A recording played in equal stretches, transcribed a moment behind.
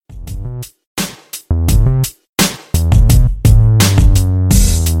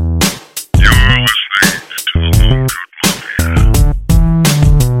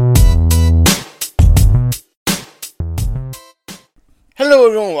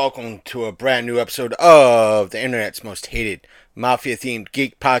welcome to a brand new episode of the internet's most hated mafia-themed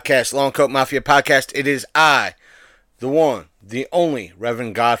geek podcast, Long Coat Mafia Podcast. It is I, the one, the only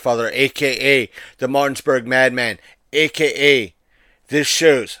Reverend Godfather, aka the Martinsburg Madman, aka this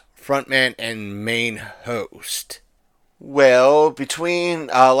show's frontman and main host. Well, between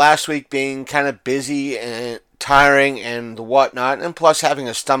last week being kind of busy and tiring and whatnot, and plus having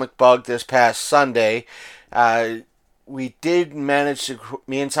a stomach bug this past Sunday, we did manage to,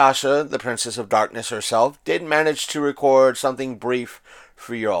 me and Sasha, the Princess of Darkness herself, did manage to record something brief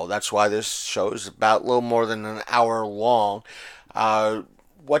for you all. That's why this show is about a little more than an hour long.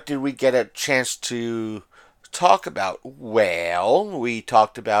 What did we get a chance to talk about? Well, we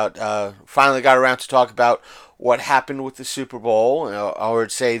talked about, finally got around to talk about what happened with the Super Bowl, I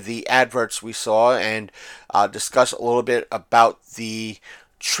would say the adverts we saw, and discuss a little bit about the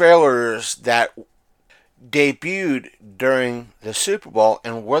trailers that debuted during the Super Bowl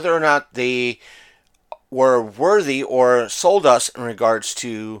and whether or not they were worthy or sold us in regards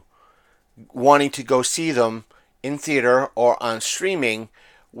to wanting to go see them in theater or on streaming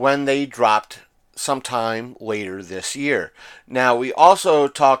when they dropped sometime later this year. Now, we also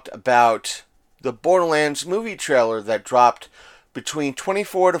talked about the Borderlands movie trailer that dropped between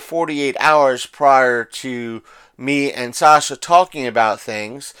 24 to 48 hours prior to me and Sasha talking about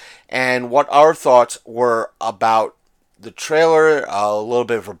things and what our thoughts were about the trailer, a little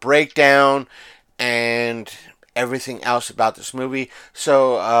bit of a breakdown, and everything else about this movie.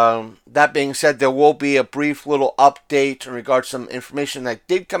 So, that being said, there will be a brief little update in regards to some information that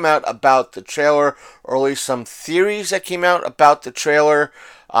did come out about the trailer, or at least some theories that came out about the trailer,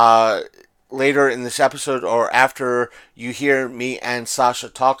 later in this episode or after you hear me and Sasha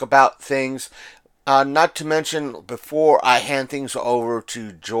talk about things. Not to mention, before I hand things over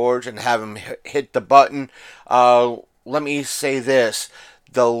to George and have him hit the button, let me say this.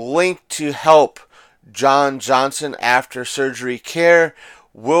 The link to help John Johnson after surgery care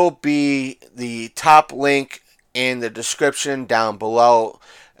will be the top link in the description down below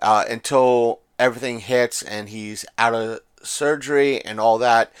until everything hits and he's out of surgery and all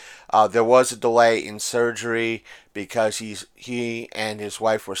that. There was a delay in surgery because he and his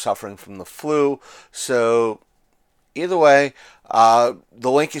wife were suffering from the flu. So either way, the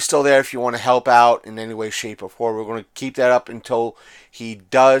link is still there if you want to help out in any way, shape, or form. We're going to keep that up until he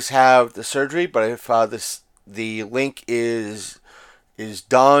does have the surgery. But if the link is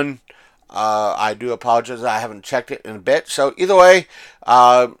done, I do apologize. I haven't checked it in a bit. So either way,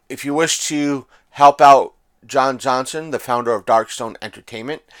 if you wish to help out John Johnson, the founder of Darkstone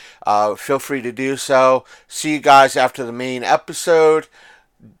Entertainment, feel free to do so. See you guys after the main episode.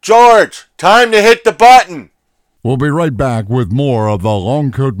 George, time to hit the button. We'll be right back with more of the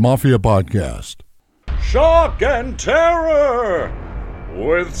Long Coat Mafia podcast. Shock and Terror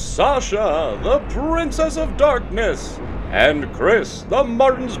with Sasha, the Princess of Darkness, and Chris, the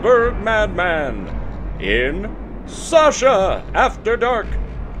Martinsburg Madman, in Sasha After Dark,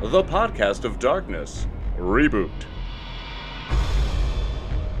 the podcast of darkness. Reboot.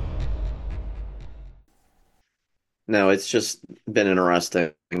 No, it's just been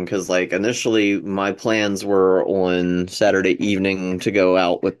interesting because, initially my plans were on Saturday evening to go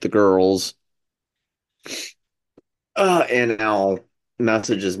out with the girls. And now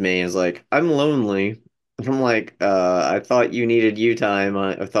messages me is like, I'm lonely. I'm like, I thought you needed you time.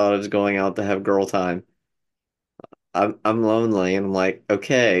 I thought I was going out to have girl time. I'm lonely, and I'm like,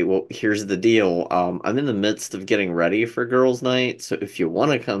 okay, well, here's the deal. I'm in the midst of getting ready for girls' night, so if you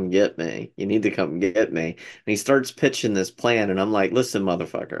want to come get me, you need to come get me. And he starts pitching this plan, and I'm like, listen,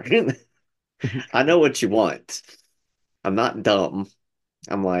 motherfucker, I know what you want. I'm not dumb.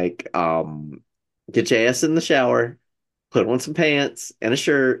 I'm like, get your ass in the shower, put on some pants and a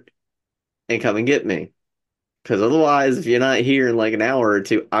shirt, and come and get me. Because otherwise, if you're not here in like an hour or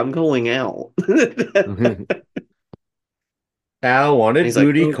two, I'm going out. Al wanted He's like,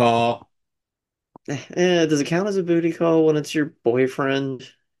 booty "Oh, call. does it count as a booty call when it's your boyfriend?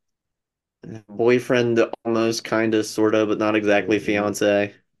 Boyfriend, almost, kind of, sort of, but not exactly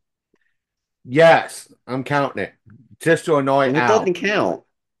fiance. Yes, I'm counting it. Just to annoy And it Al. doesn't count.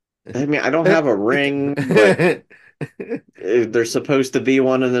 I mean, I don't have a ring, but there's supposed to be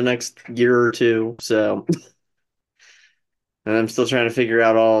one in the next year or two, so. And I'm still trying to figure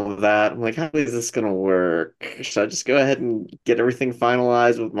out all of that. I'm like, how is this going to work? Should I just go ahead and get everything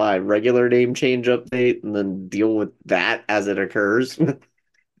finalized with my regular name change update and then deal with that as it occurs?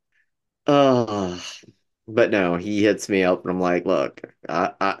 uh, but no, he hits me up and I'm like, look,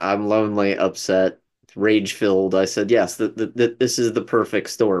 I'm lonely, upset, rage filled. I said, yes, this is the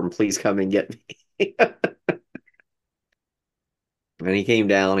perfect storm. Please come and get me. And he came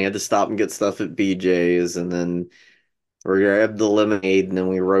down. He had to stop and get stuff at BJ's, and then we grabbed the lemonade, and then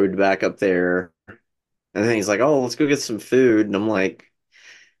we rode back up there. And then he's like, "Oh, let's go get some food." And I'm like,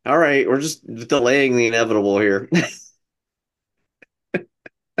 "All right, we're just delaying the inevitable here."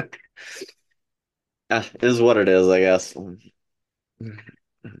 It is what it is, I guess.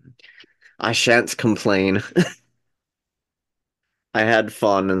 I shan't complain. I had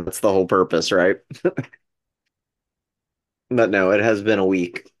fun, and that's the whole purpose, right? But no, it has been a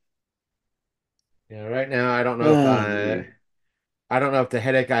week. Yeah, right now I don't know if Oh, I don't know if the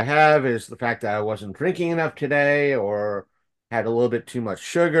headache I have is the fact that I wasn't drinking enough today or had a little bit too much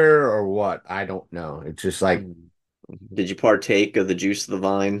sugar or what. I don't know. It's just like, did you partake of the juice of the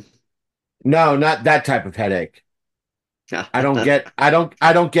vine? no, not that type of headache. I don't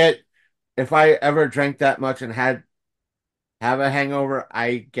get, if I ever drank that much and have a hangover,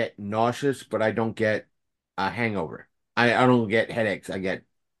 I get nauseous, but I don't get a hangover. I don't get headaches. I get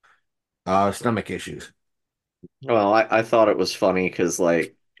stomach issues. Well, I thought it was funny because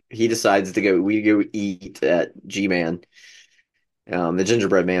like he decides to go, we go eat at G-Man, the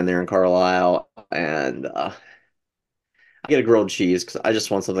gingerbread man there in Carlisle, and I get a grilled cheese because I just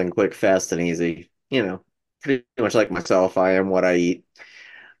want something quick, fast, and easy. Pretty much like myself, I am what I eat.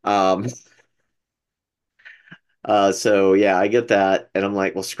 Um, so yeah, I get that, and I'm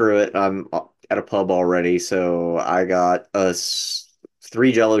like, well, screw it. I'm at a pub already, so I got us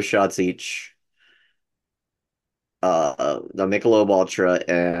three Jello shots each, the Michelob Ultra,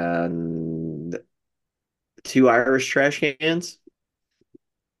 and two Irish trash cans,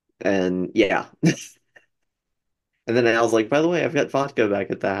 and yeah. And then I was like, by the way, I've got vodka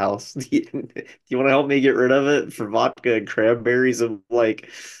back at the house. Do you want to help me get rid of it for vodka and cranberries? I'm like,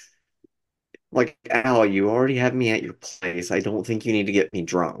 Al, you already have me at your place. I don't think you need to get me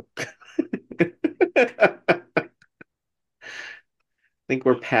drunk. I think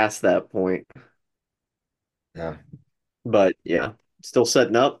we're past that point. Yeah. But yeah, still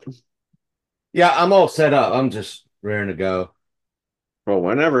setting up. Yeah, I'm all set up. I'm just ready to go. Well,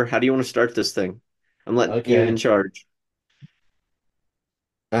 whenever. How do you want to start this thing? I'm letting you in Okay. charge.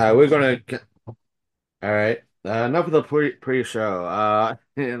 We're gonna. All right. Enough of the pre-show.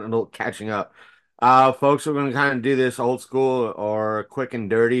 And a little catching up. Folks, we're gonna kind of do this old school or quick and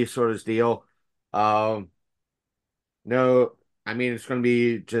dirty sort of deal. Um, no, I mean it's gonna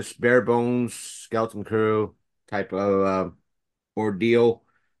be just bare bones skeleton crew type of ordeal.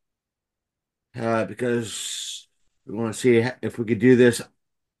 Because we want to see if we could do this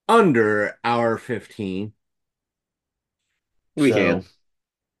under hour 15. We can. So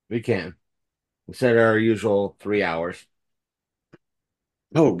we can instead of our usual 3 hours.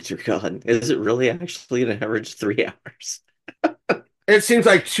 Oh, dear God. Is it really actually an average 3 hours? It seems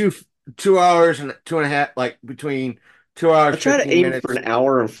like 2 hours and two and a half, like between 2 hours, I try to 15 aim for minutes. an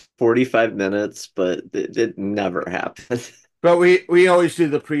hour and 45 minutes, but it never happens. But we always do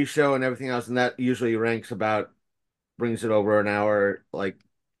the pre-show and everything else, and that usually ranks about brings it over an hour, like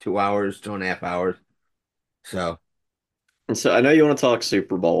 2 hours, 2.5 hours. So And so I know you want to talk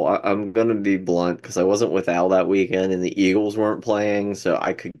Super Bowl. I'm going to be blunt because I wasn't with Al that weekend and the Eagles weren't playing, so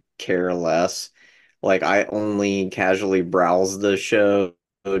I could care less. Like I only casually browsed the show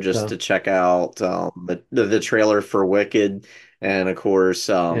just so to check out the trailer for Wicked and of course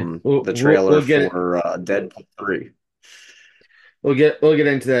yeah, the trailer we'll get it. for Deadpool 3. We'll get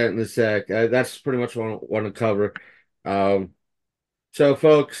into that in a sec. That's pretty much what I want to cover. Um, so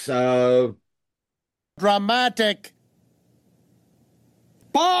folks, Dramatic.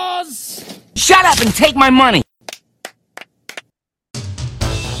 Pause! Shut up and take my money.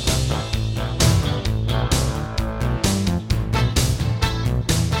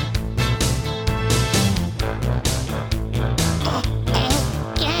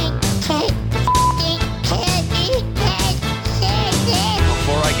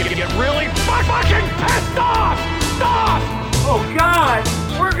 Before I get really fucking pissed off! Stop! Oh God,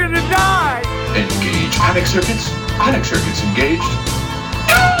 we're gonna die. Engage panic circuits. Panic circuits engaged.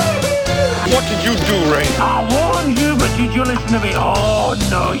 What did you do, Ray? I warned you, but did you listen to me? Oh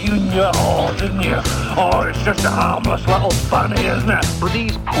no, you knew it all, didn't you? Oh, it's just a harmless little funny, isn't it? For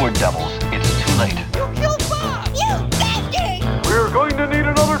these poor devils, it's too late. You killed Bob! You bastard! We're going to need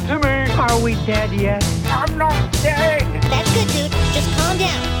another Timmy. Are we dead yet? I'm not dead. That's good, dude. Just calm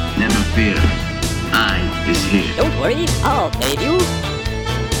down. Never fear. I is here. Don't worry, I'll save you.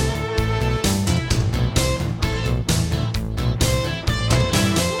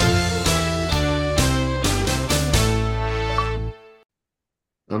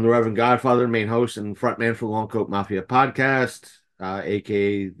 I'm the Reverend Godfather, main host and frontman for Long Coat Mafia podcast,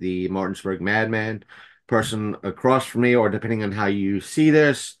 aka the Martinsburg Madman, Person across from me, or depending on how you see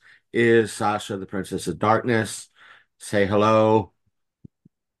this, is Sasha, the Princess of Darkness. Say hello.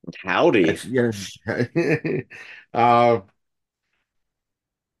 Howdy. That's yeah. uh,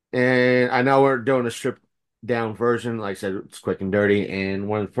 and I know we're doing a stripped down version. Like I said, it's quick and dirty. And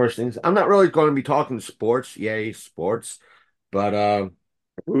one of the first things, I'm not really going to be talking sports. Yay, sports. But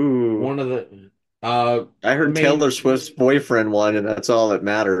Ooh. one of the I heard main, Taylor Swift's boyfriend won, and that's all that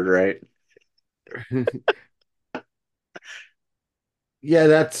mattered, right? yeah,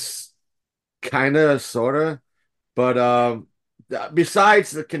 that's kind of sort of. But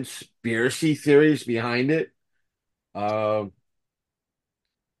besides the conspiracy theories behind it, a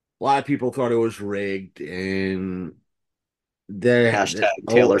lot of people thought it was rigged, and Hashtag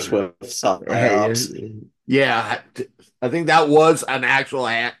oh Taylor Swift hey, psyops. yeah, I think that was an actual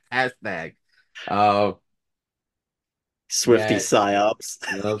hashtag. Uh, Swifty that psyops.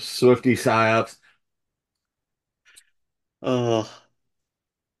 Swifty psyops, Oh,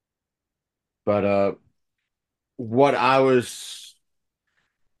 but what I was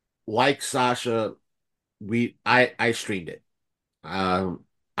like Sasha, I streamed it.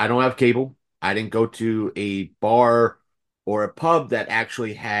 I don't have cable. I didn't go to a bar or a pub that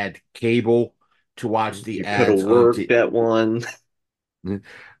actually had cable to watch the you could have ads on worked T. at one.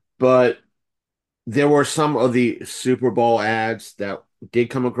 But there were some of the Super Bowl ads that did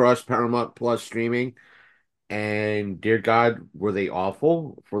come across Paramount Plus streaming, and dear God, were they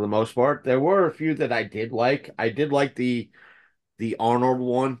awful for the most part. There were a few that I did like. I did like the Arnold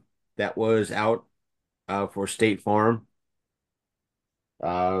one that was out for State Farm.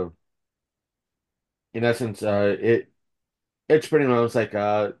 Uh, in essence, it's pretty much like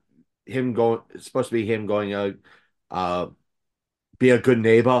him going. It's supposed to be him going uh be a good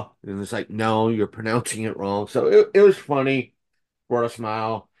neighbor, and it's like no, you're pronouncing it wrong. So it was funny, brought a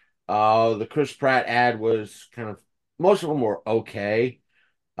smile. The Chris Pratt ad was kind of most of them were okay.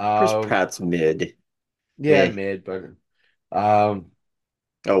 Chris Uh, Pratt's mid. yeah, Eh. mid, but um,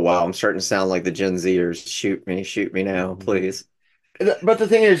 Oh wow, I'm starting to sound like the Gen Zers. Shoot me now, please. but the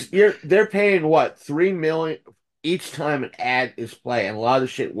thing is, they're paying what 3 million each time an ad is played, and a lot of the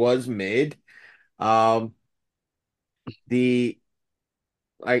shit was mid. Um, the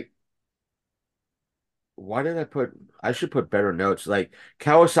like why did I put I should put better notes like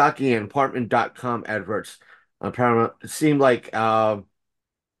Kawasaki and apartment.com adverts on Paramount seemed like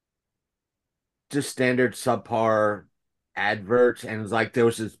just standard subpar adverts, and it's like there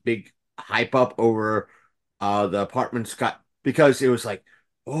was this big hype up over the apartments got because it was like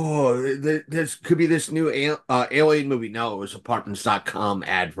oh this could be this new alien movie. No, it was apartments.com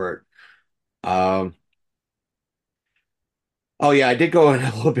advert. um oh yeah, I did go in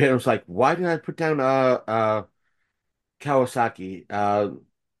a little bit. I was like, why did I put down Kawasaki.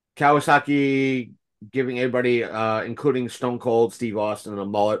 Kawasaki giving everybody, including Stone Cold Steve Austin, a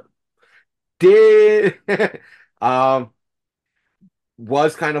mullet. Did um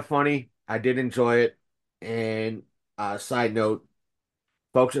was kind of funny. I did enjoy it. And side note,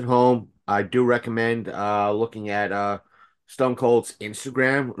 folks at home, I do recommend looking at Stone Cold's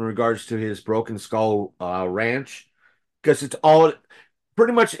Instagram in regards to his Broken Skull Ranch because it's all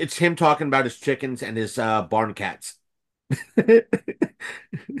pretty much it's him talking about his chickens and his barn cats.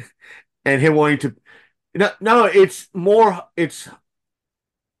 And him wanting to no, it's more it's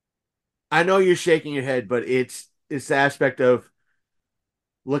I know you're shaking your head, but it's the aspect of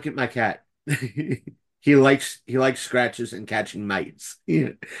look at my cat. He likes scratches and catching mites.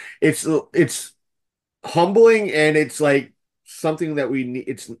 Yeah. It's humbling, and it's like something that we need.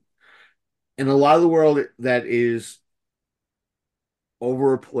 It's in a lot of the world that is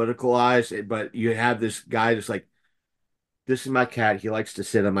over politicalized, but you have this guy that's like, this is my cat. He likes to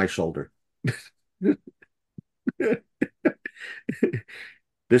sit on my shoulder.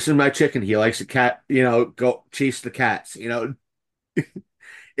 This is my chicken. He likes a cat, go chase the cats.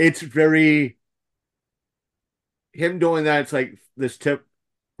 It's very him doing that. It's like this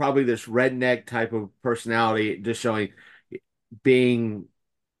probably this redneck type of personality, just showing being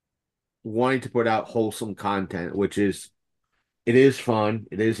wanting to put out wholesome content, which is it is fun,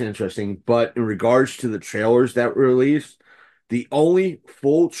 it is interesting. But in regards to the trailers that were released, the only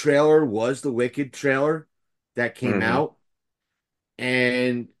full trailer was the Wicked trailer that came Hmm. out,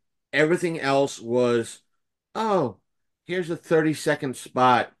 and everything else was, oh, here's a 30-second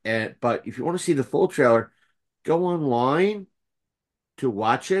spot. And but if you want to see the full trailer, go online to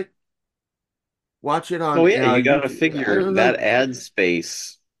watch it Well, on yeah, you got to YouTube. I figure don't that know. ad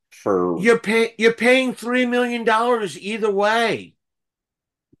space for. You're paying $3 million either way.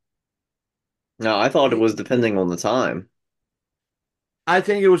 No, I thought it was depending on the time. I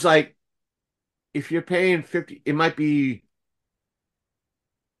think it was like if you're paying 50, it might be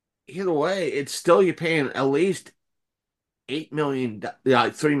either way, it's still you're paying at least 8 million,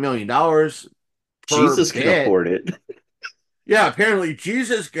 $3 million per Jesus can bit. afford it Yeah, apparently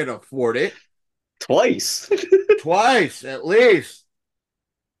Jesus can afford it twice. twice at least.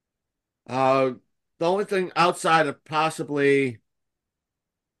 Uh, the only thing outside of possibly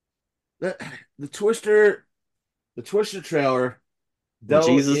the, the Twister, the Twister trailer,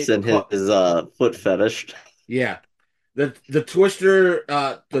 though Jesus it and his caught, foot fetish. yeah, the Twister,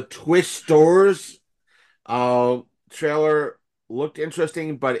 the Twistors, trailer looked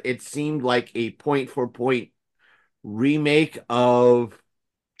interesting, but it seemed like a point for point remake of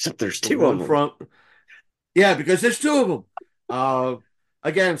Except there's the two of one them. from, yeah, because there's two of them. Uh,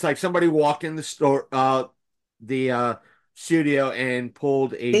 Again, it's like somebody walked in the store, the studio and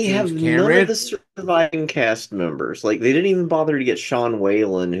pulled a They have James none of Cameron. the surviving cast members. Like they didn't even bother to get Sean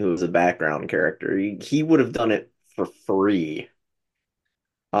Whalen, who was a background character. He would have done it for free.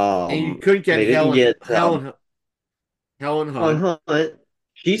 And you couldn't get They didn't get Helen Helen Hunt, Hunt.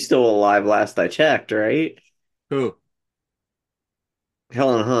 She's still alive last I checked, right? who,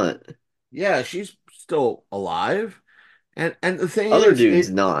 Helen Hunt. yeah, she's still alive. And the thing Other is, dude's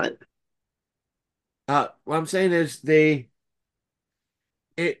not. what I'm saying is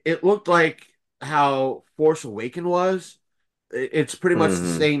it looked like how Force Awaken was. It's pretty much the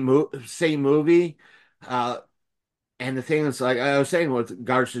Hmm. same movie. Uh, and the thing is, like I was saying with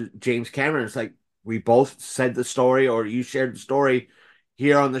regards to James Cameron, it's like we both said the story, or you shared the story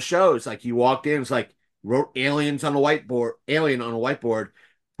here on the show. It's like you walked in, it's like wrote aliens on a whiteboard, alien on a whiteboard,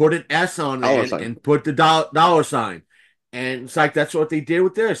 put an S on Dollar it, sign. and put the dollar sign. And it's like that's what they did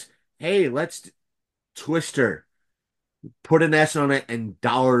with this. Hey, let's Twister, put an S on it and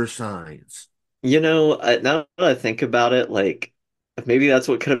dollar signs. Now that I think about it, like maybe that's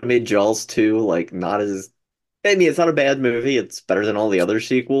what could have made Jaws 2 like not as I mean, it's not a bad movie. It's better than all the other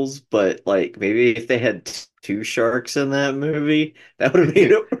sequels, but like maybe if they had two sharks in that movie, that would have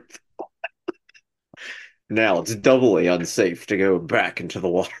made it. Now it's doubly unsafe to go back into the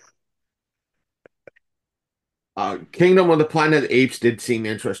water. Kingdom of the Planet of the Apes did seem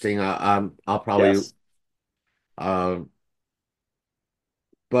interesting. I'll probably, Yes. uh,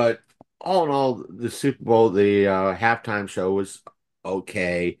 but all in all, the Super Bowl, the halftime show was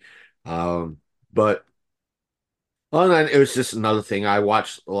okay. Um, but other than that, it was just another thing. I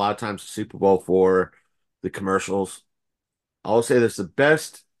watched a lot of times the Super Bowl for the commercials. I'll say this, the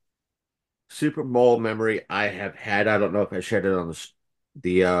best Super Bowl memory I have had. I don't know if I shared it on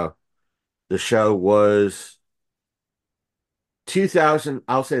the uh the show was 2000.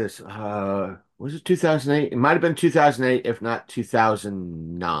 I'll say this. Was it 2008? It might have been 2008, if not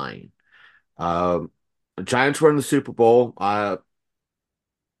 2009. Um, the Giants were in the Super Bowl.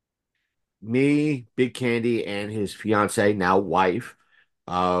 Me, Big Candy, and his fiance, now wife,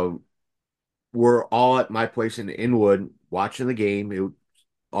 uh, were all at my place in Inwood watching the game.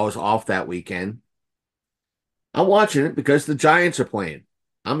 I was off that weekend. I'm watching it because the Giants are playing.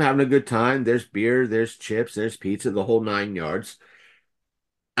 I'm having a good time. There's beer, there's chips, there's pizza, the whole 9 yards.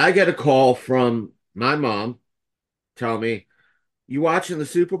 I get a call from my mom telling me, "You watching the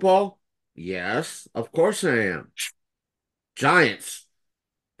Super Bowl?" Yes, of course I am. Giants.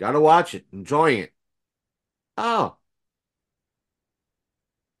 Gotta watch it, enjoying it. Oh,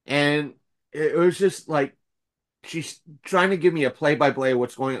 and it was just like she's trying to give me a play-by-play of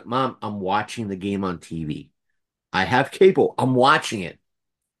what's going on. Mom, I'm watching the game on TV. I have cable. I'm watching it.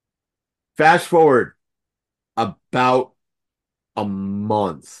 Fast forward about a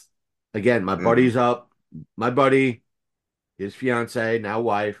month. Again, my Hmm. buddy's up. My buddy, his fiance, now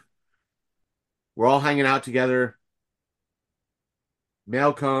wife. We're all hanging out together.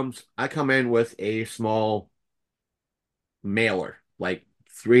 Mail comes. I come in with a small mailer, like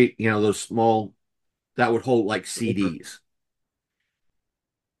three, those small that would hold like CDs.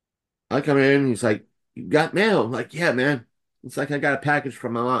 I come in, he's like, "You got mail?" I'm like, "Yeah, man." It's like I got a package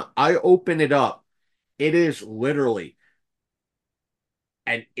from my mom. I open it up. It is literally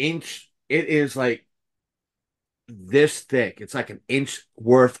an inch. It is like this thick. It's like an inch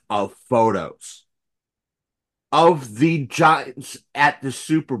worth of photos of the Giants at the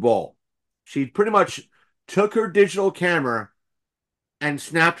Super Bowl. She pretty much took her digital camera and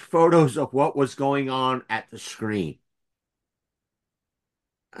snapped photos of what was going on at the screen.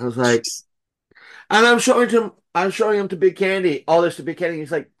 I was like, Jeez. and I'm showing him to Big Candy, all this to Big Candy.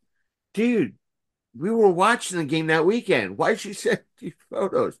 He's like, "Dude, we were watching the game that weekend. Why'd she send these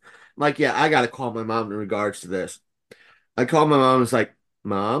photos?" I'm like, "Yeah, I gotta call my mom in regards to this." I called my mom and was like,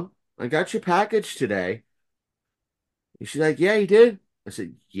 "Mom, I got your package today." And she's like, "Yeah, you did?" I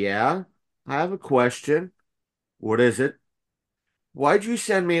said, "Yeah." I have a question. What is it? Why'd you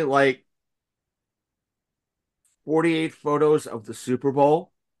send me like 48 photos of the Super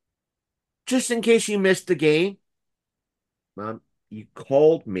Bowl just in case you missed the game? Mom, you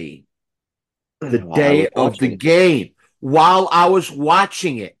called me the While I day was of the watching it. game while I was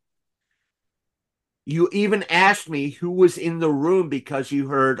watching it. You even asked me who was in the room because you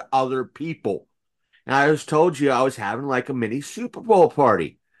heard other people. And I just told you I was having like a mini Super Bowl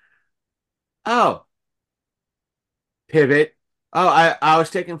party. Oh, pivot. Oh, I was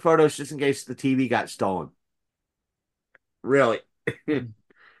taking photos just in case the TV got stolen. Really? uh,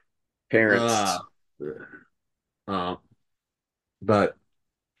 Parents. uh, but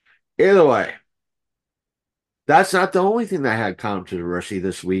either way, that's not the only thing that had controversy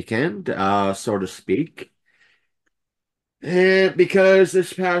this weekend, so to speak. And because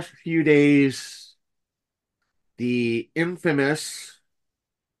this past few days, the infamous,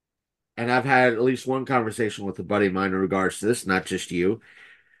 and I've had at least one conversation with a buddy of mine in regards to this, not just you,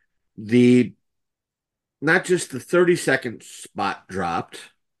 the not just the 30-second spot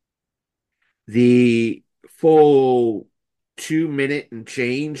dropped, the full 2 minute and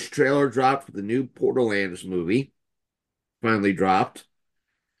change trailer dropped for the new Borderlands movie finally dropped.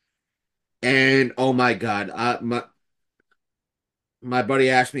 And oh my God, my buddy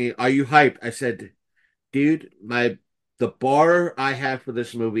asked me, "Are you hyped?" I said, "Dude, the bar I have for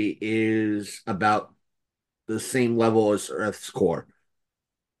this movie is about the same level as Earth's core.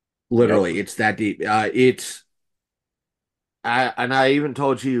 Yep. Literally, it's that deep. And I even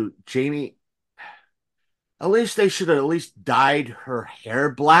told you, Jamie, at least they should have at least dyed her hair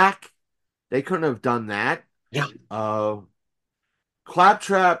black. They couldn't have done that. Yeah.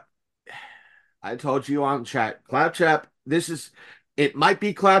 Claptrap, I told you on chat, Claptrap, it might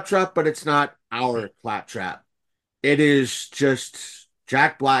be Claptrap, but it's not our Claptrap. It is just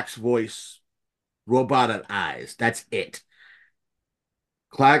Jack Black's voice, roboted eyes. That's it.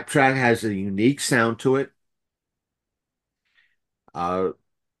 Claptrap has a unique sound to it. Uh,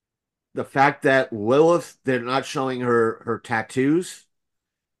 the fact that Lilith, they're not showing her tattoos,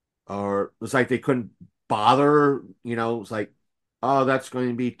 or it was like they couldn't bother, it was like, oh, that's going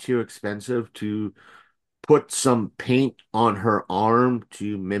to be too expensive to put some paint on her arm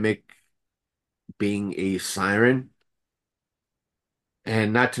to mimic being a siren.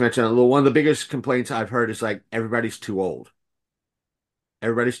 And not to mention, one of the biggest complaints I've heard is like everybody's too old.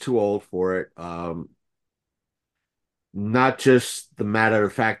 Everybody's too old for it. Not just the matter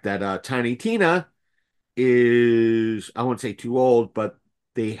of fact that Tiny Tina is, I won't say too old, but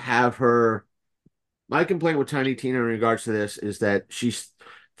they have her. My complaint with Tiny Tina in regards to this is that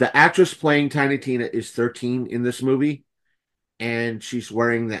the actress playing Tiny Tina is 13 in this movie, and she's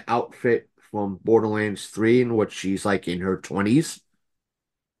wearing the outfit from Borderlands 3, in which she's like in her 20s,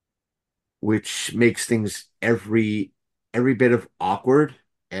 which makes things every bit of awkward.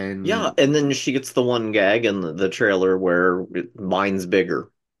 Yeah, And and then she gets the one gag in the trailer where mine's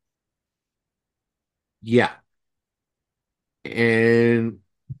bigger. yeah, and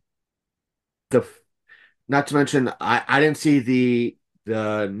the not to mention, I didn't see the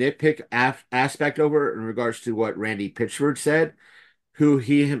nitpick aspect over it in regards to what Randy Pitchford said, who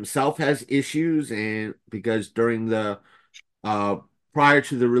he himself has issues, and because during the uh prior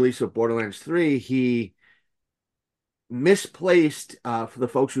to the release of Borderlands 3, he misplaced, for the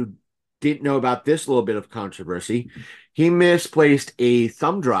folks who didn't know about this little bit of controversy, he misplaced a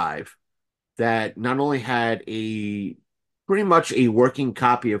thumb drive that not only had a pretty much a working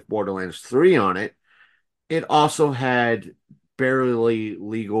copy of Borderlands 3 on it, it also had barely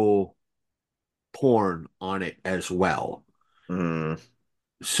legal porn on it as well. Mm.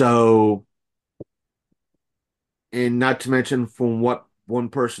 So, and not to mention from what one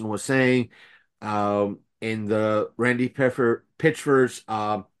person was saying, in the Pitchford's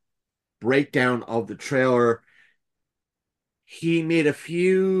breakdown of the trailer, he made a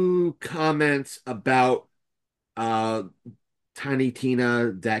few comments about uh, Tiny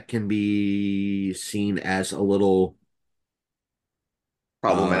Tina that can be seen as a little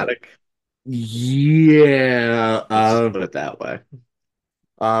uh, Problematic. yeah. Let's just put it that way.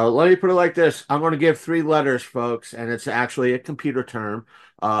 Let me put it like this. I'm going to give three letters, folks, and it's actually a computer term.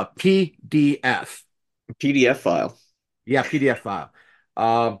 PDF. PDF file. Yeah, PDF file.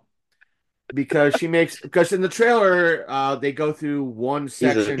 Um, because in the trailer, they go through one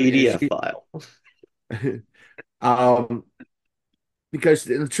He's a section and PDF file. um, because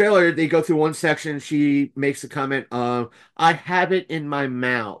in the trailer they go through one section, she makes the comment, "I have it in my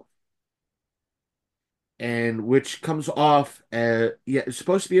mouth," and which comes off, yeah, it's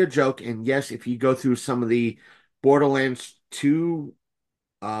supposed to be a joke. And yes, if you go through some of the Borderlands 2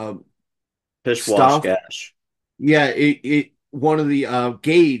 Pish wash stuff. gash. Yeah, it one of the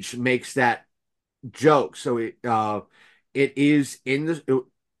Gage makes that joke, so it is in the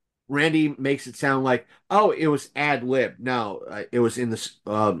Randy makes it sound like, oh, it was ad lib. No, it was in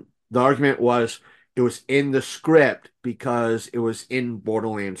the argument was it was in the script because it was in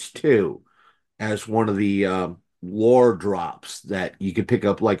Borderlands 2 as one of the lore drops that you could pick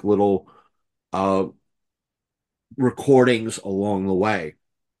up like little uh recordings along the way.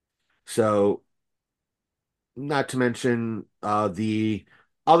 So, not to mention the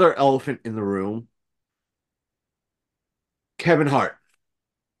other elephant in the room, Kevin Hart,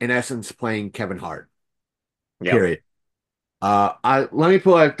 in essence playing Kevin Hart. Yep. Period. I let me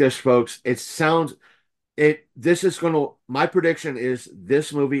put it like this, folks. It sounds it. This is going to. My prediction is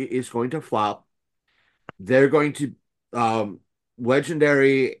this movie is going to flop. They're going to, um,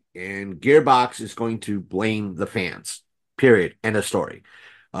 Legendary and Gearbox is going to blame the fans. Period. End of story.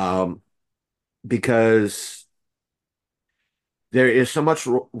 Um, because there is so much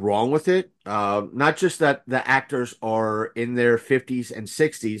wrong with it. Not just that the actors are in their 50s and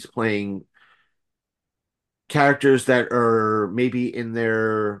 60s playing characters that are maybe in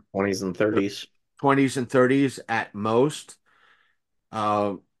their 20s and 30s. 20s and 30s at most.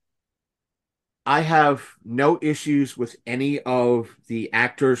 Um, I have no issues with any of the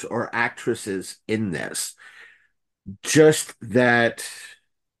actors or actresses in this. Just that,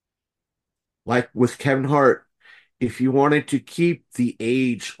 like with Kevin Hart, if you wanted to keep the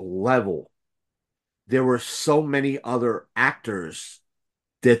age level, there were so many other actors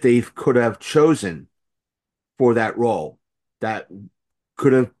that they could have chosen for that role that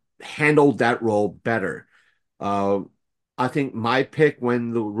could have handled that role better. Uh, I think my pick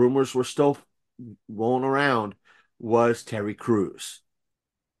when the rumors were still rolling around was Terry Crews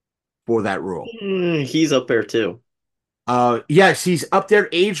for that role. He's up there too. Yes, he's up there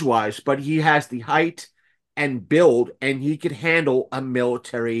age-wise, but he has the height and build, and he could handle a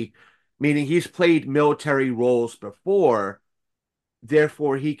military, meaning he's played military roles before.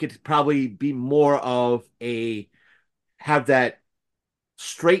 Therefore, he could probably be more of a have that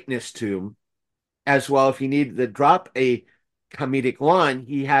straightness to him as well. If he needed to drop a comedic line,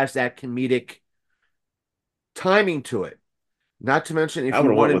 he has that comedic timing to it. Not to mention, I if would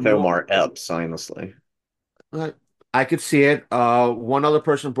you have went wanted with more, Omar Epps, honestly. uh, I could see it. One other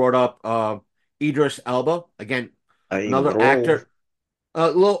person brought up Idris Elba. Again, A another little old. actor, a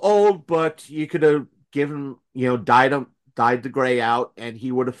little old, but you could have given, dyed the gray out, and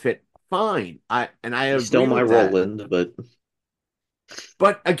he would have fit fine. I He's still agree my with that. Roland, but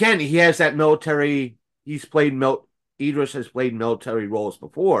But again, he has that military. He's played mil. Idris has played military roles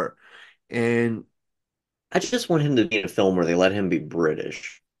before, and I just want him to be in a film where they let him be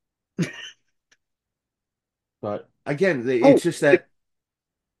British. but again, Oh, it's just that.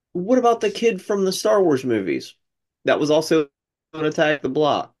 what about the kid from the Star Wars movies that was also on Attack the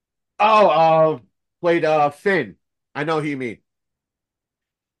Block? Oh, played Finn. I know who you mean.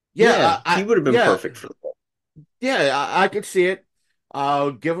 Yeah, Yeah, he would have been yeah, perfect for the role. yeah. I could see it.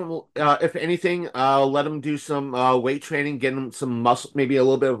 Give him, if anything, let him do some weight training, get him some muscle, maybe a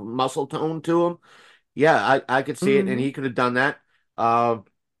little bit of muscle tone to him. Yeah, I could see it, and Hmm. he could have done that. Uh,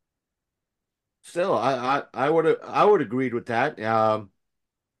 Still, I would agreed with that.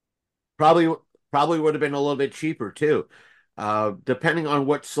 Probably probably would have been a little bit cheaper too. Depending on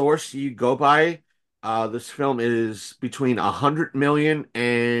what source you go by, this film is between 100 million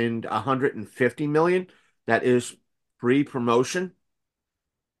and 150 million. That is free promotion.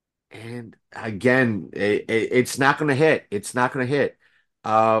 And again, it's not going to hit. It's not going to hit.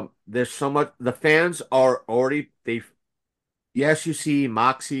 There's so much. The fans are already. They Yes, you see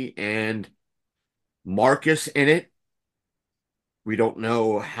Moxie and Marcus in it. We don't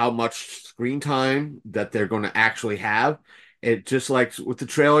know how much screen time that they're going to actually have. It just like with the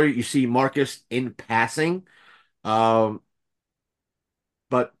trailer, you see Marcus in passing. Um,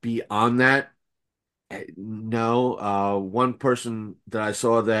 but beyond that, no. One person that I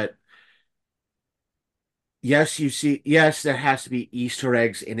saw that, yes, yes, there has to be Easter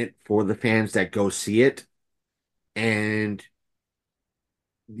eggs in it for the fans that go see it. And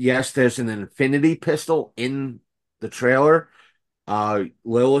yes, there's an infinity pistol in the trailer.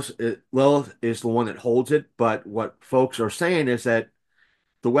 Lilith is the one that holds it, but what folks are saying is that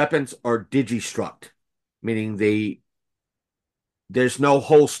the weapons are digistruct, meaning there's no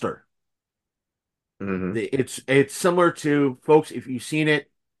holster. Hmm. It's similar to folks if you've seen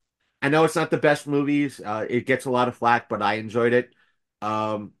it. I know it's not the best movies. It gets a lot of flack, but I enjoyed it.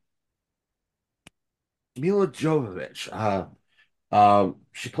 Um, Mila Jovovich.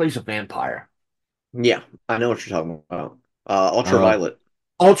 She plays a vampire. Yeah, I know what you're talking about. Uh, Ultraviolet.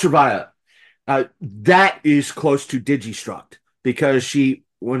 Ultraviolet. That is close to Digistruct because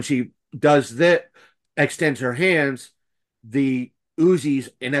when she does that, extends her hands, the Uzis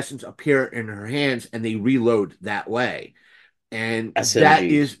in essence appear in her hands and they reload that way. And that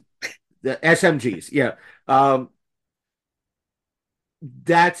SMGs. is the SMGs. Yeah. Um,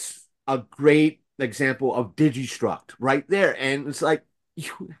 that's a great example of Digistruct right there. And it's like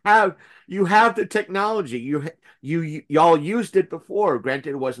have you have the technology. Y'all used it before.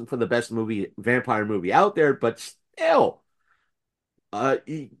 Granted, it wasn't for the best vampire movie out there, but still,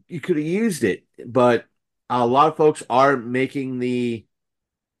 you could have used it. But a lot of folks are making the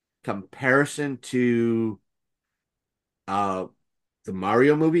comparison to uh the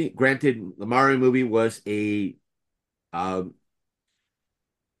Mario movie. Granted, the Mario movie was a um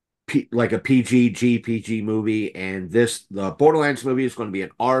like a PG GPG movie, and the Borderlands movie is going to be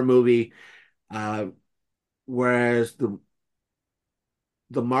an R movie. Uh, whereas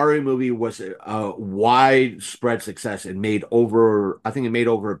the Mario movie was a widespread success. I think it made over $1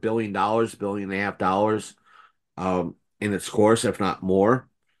 billion, $1.5 billion, in its course, if not more.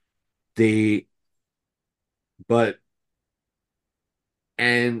 The but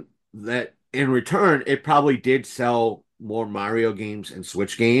and that in return, it probably did sell more Mario games and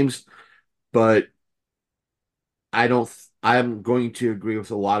Switch games, but I don't. I'm going to agree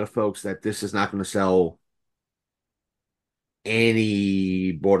with a lot of folks that this is not going to sell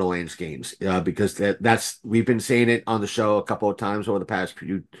any Borderlands games because that's we've been saying it on the show a couple of times over the past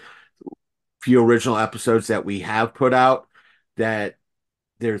few original episodes that we have put out that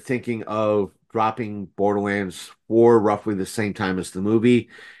they're thinking of dropping Borderlands for roughly the same time as the movie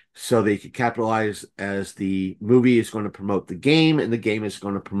so they could capitalize as the movie is going to promote the game and the game is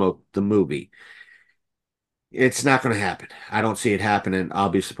going to promote the movie. It's not going to happen. I don't see it happening. I'll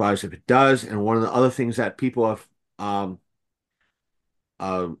be surprised if it does. And one of the other things that people have um,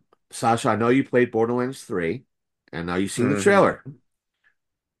 Sasha, I know you played Borderlands 3, and now you've seen the Hmm. trailer.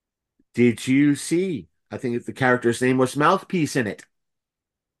 Did you see? I think the character's name was Mouthpiece in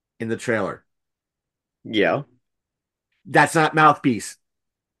the trailer. Yeah. That's not Mouthpiece.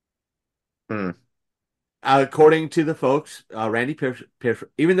 Hmm. According to the folks, Randy Pierce,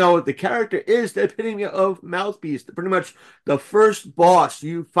 even though the character is the epitome of Mouthpiece, pretty much the first boss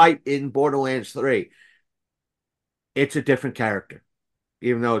you fight in Borderlands 3, it's a different character,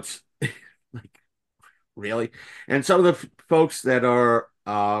 even though it's like really. And some of the folks that are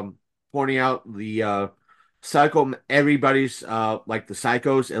pointing out the psycho, everybody's like the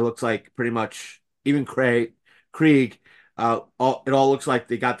psychos. It looks like pretty much even Krieg. It all looks like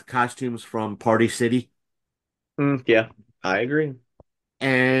they got the costumes from Party City, Yeah, I agree.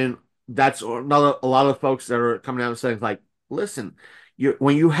 and that's another. A lot of folks that are coming out and saying like, listen,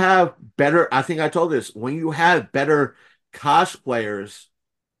 when you have better. I think I told this when you have better cosplayers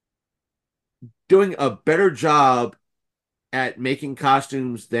doing a better job at making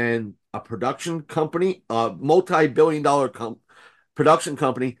costumes than a production company, a multi-billion dollar production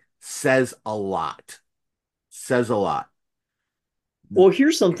company says a lot. Says a lot. Well,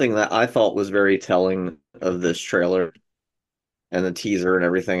 here's something that I thought was very telling of this trailer and the teaser and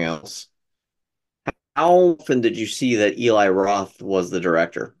everything else. How often did you see that Eli Roth was the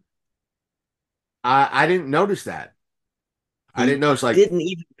director? I didn't notice that. I didn't He notice like didn't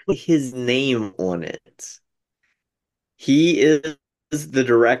even put his name on it. He is the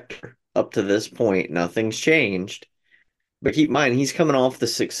director up to this point. Nothing's changed. But keep in mind, he's coming off the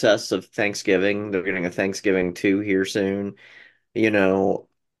success of Thanksgiving. They're getting a Thanksgiving 2 here soon. You know,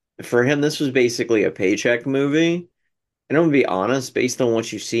 for him, this was basically a paycheck movie. And I'm gonna be honest, based on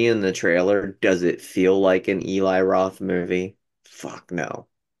what you see in the trailer, does it feel like an Eli Roth movie? Fuck no.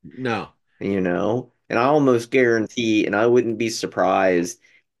 no. And I almost guarantee, and I wouldn't be surprised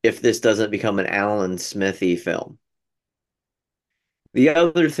if this doesn't become an Alan Smithy film. The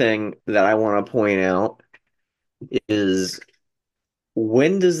other thing that I want to point out is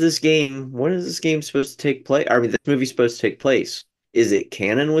when is this game supposed to take place? I mean, this movie's supposed to take place. Is it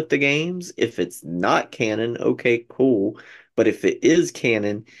canon with the games? If it's not canon, okay, cool. But if it is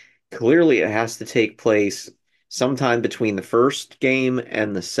canon, clearly it has to take place sometime between the first game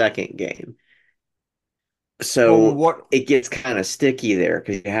and the second game. Well, So what it gets kind of sticky there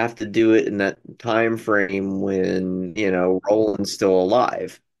because you have to do it in that time frame when, Roland's still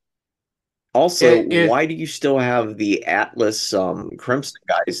alive. Also, it why do you still have the Atlas Crimson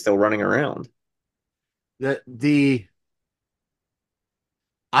guys still running around? the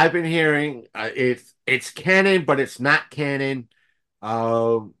I've been hearing it's canon, but it's not canon.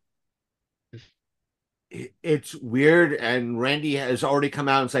 Um, it's weird, and Randy has already come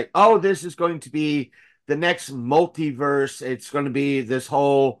out and say, "Oh, this is going to be the next multiverse. It's going to be this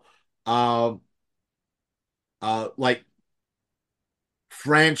whole um like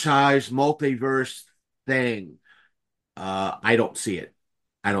franchise multiverse thing. I don't see it.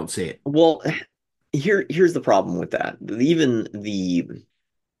 I don't see it. Well, here's the problem with that. Even the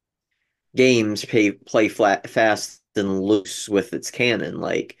games play fast and loose with its canon.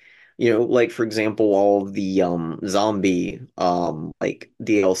 Like, like for example, all of the zombie like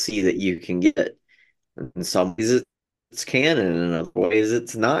DLC that you can get. In some ways it's canon, in other ways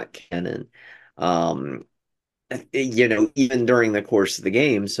it's not canon. Um, even during the course of the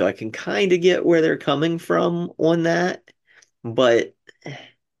game, so I can kind of get where they're coming from on that. But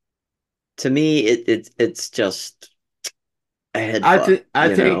to me, it's just a head fuck, I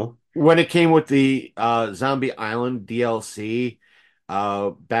think when it came with the Zombie Island DLC,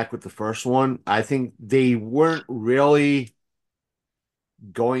 back with the first one, I think they weren't really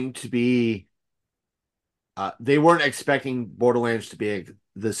going to be they weren't expecting Borderlands to be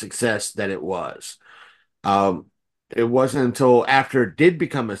the success that it was. Um, it wasn't until after it did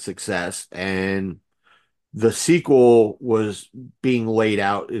become a success and the sequel was being laid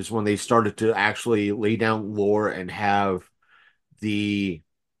out is when they started to actually lay down lore and have the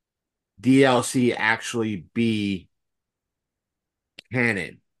DLC actually be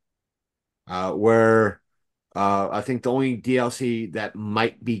canon. Where I think the only DLC that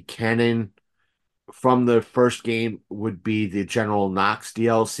might be canon from the first game would be the General Knox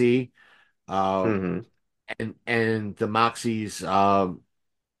DLC. Uh, hmm and the Moxie's uh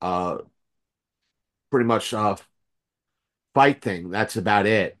pretty much fight thing. That's about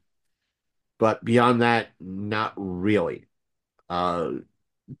it. But beyond that, not really. Uh,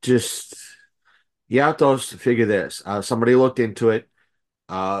 just you have to figure this. Somebody looked into it.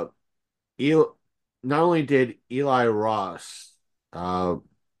 Uh, El Not only did Eli Ross uh,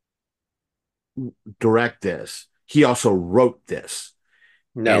 direct this, he also wrote this,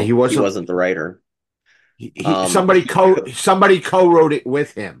 and he No, he wasn't. wasn't the writer. Somebody He somebody co-wrote it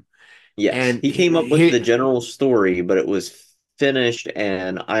with him, Yes, and he came up with the general story, but it was finished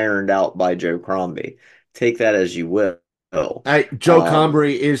and ironed out by Joe Crombie. Take that as you will. Joe Um,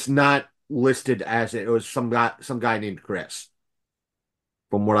 Combry is not listed as it. It was some guy named Chris,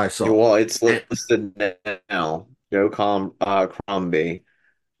 from what I saw. well, it's And listed now. Crombie.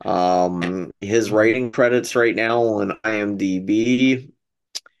 His writing credits right now on IMDb.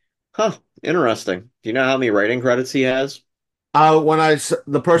 Huh, interesting. Do you know how many writing credits he has?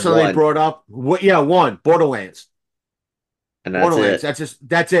 the person they One, brought up, yeah, one Borderlands, and that's Borderlands. it.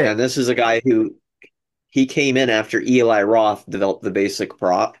 That's And it. this is a guy who he came in after Eli Roth developed the basic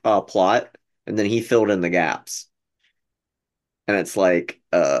plot, and then he filled in the gaps. And it's like,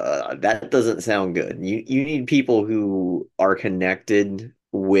 that doesn't sound good. You need people who are connected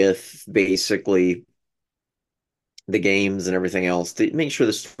with basically the games and everything else to make sure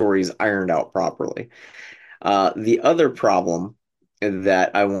the story is ironed out properly. The other problem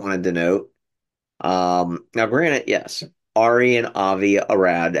that I wanted to note, now granted, yes, Ari and Avi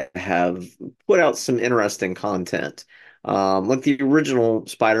Arad have put out some interesting content. Like the original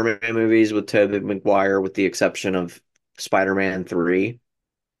Spider-Man movies with Tobey Maguire, with the exception of Spider-Man 3.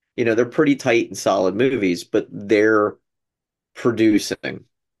 They're pretty tight and solid movies, but they're producing.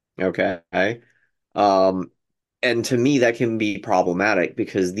 Okay. Um, and to me, that can be problematic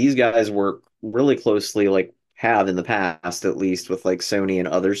because these guys work really closely, like have in the past, at least with like Sony and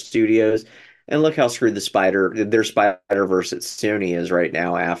other studios. And look how screwed their Spider-Verse at Sony is right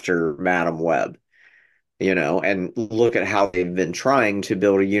now after Madam Web. And look at how they've been trying to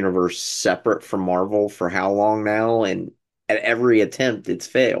build a universe separate from Marvel for how long now, and at every attempt, it's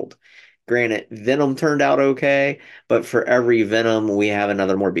failed. Granted, Venom turned out okay, but for every Venom, we have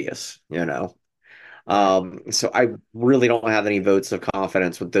another Morbius. Right. So I really don't have any votes of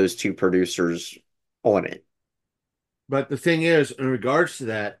confidence with those two producers on it. But the thing is, in regards to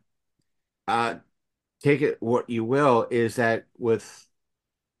that, uh, take it what you will, is that with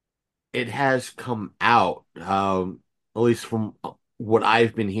it has come out, at least from what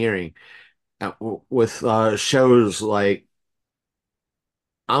I've been hearing, with shows like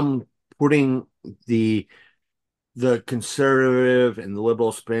I'm putting the conservative and the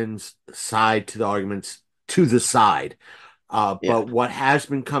liberal spins side to the arguments to the side. Yeah. But what has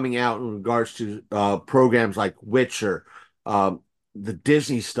been coming out in regards to programs like Witcher, um, the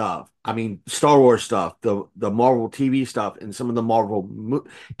Disney stuff, I mean Star Wars stuff, the Marvel TV stuff, and some of the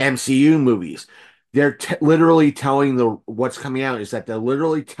MCU movies, they're literally telling the what's coming out is that they're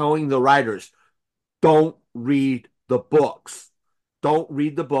literally telling the writers, don't read the books. Don't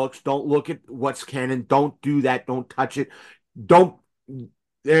read the books. Don't look at what's canon. Don't do that. Don't touch it. Don't.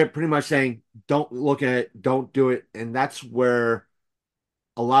 They're pretty much saying, don't look at it. Don't do it. And that's where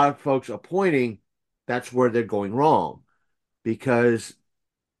a lot of folks are pointing that's where they're going wrong because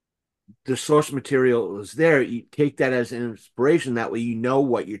the source material is there. You take that as an inspiration. That way, you know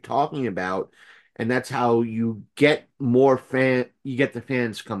what you're talking about, and that's how you get more fan. You get the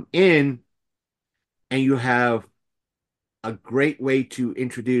fans come in, and you have a great way to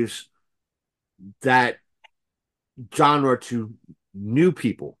introduce that genre to new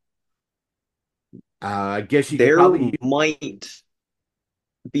people. I guess you could There probably. might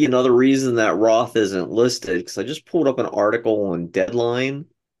be another reason that Roth isn't listed because I just pulled up an article on Deadline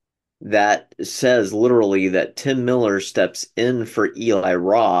that says literally that Tim Miller steps in for Eli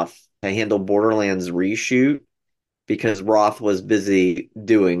Roth to handle Borderlands reshoot because Roth was busy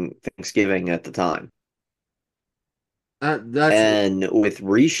doing Thanksgiving at the time. That's And with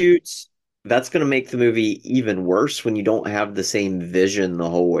reshoots, that's going to make the movie even worse when you don't have the same vision the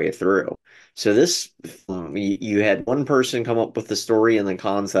whole way through. So this, you had one person come up with the story and the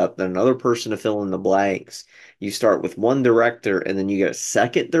concept, then another person to fill in the blanks. You start with one director, and then you get a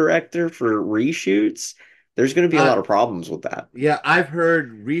second director for reshoots. There's going to be a lot of problems with that. yeah, I've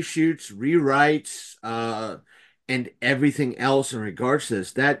heard reshoots, rewrites, and everything else in regards to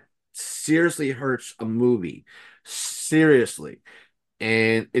this. That seriously hurts a movie. Seriously.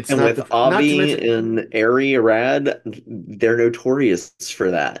 And it's And not with the not to Avi mention and Ari Arad, they're notorious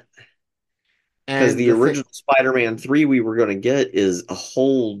for that. Because and the the thing original Spider-Man 3 we were going to get is a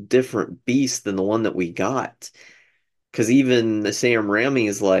whole different beast than the one that we got. Because even Sam Raimi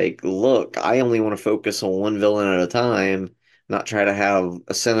is like, look, I only want to focus on one villain at a time, not try to have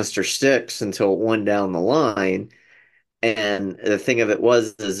a Sinister Six until one down the line. And the thing of it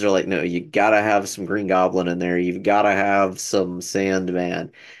was, is they're like, no, you gotta have some Green Goblin in there. You've gotta have some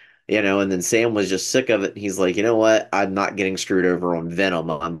Sandman, and then Sam was just sick of it. He's like, you know what? I'm not getting screwed over on Venom.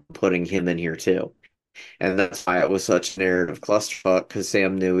 I'm putting him in here too. And that's why it was such a narrative clusterfuck because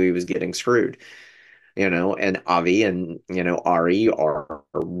Sam knew he was getting screwed, and Avi and, Ari are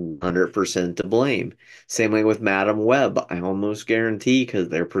 100% to blame. Same way with Madam Web. I almost guarantee because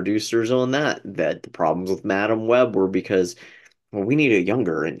they're producers on that the problems with Madam Web were because, well, we need a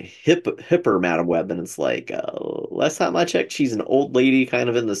younger and hipper Madam Web. And it's like, last time I checked, she's an old lady kind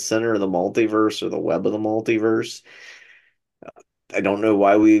of in the center of the multiverse or the web of the multiverse. I don't know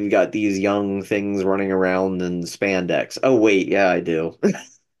why we've got these young things running around in spandex. Oh, wait, yeah, I do.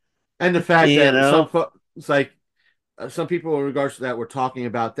 and the fact You that know? it's like some people in regards to that were talking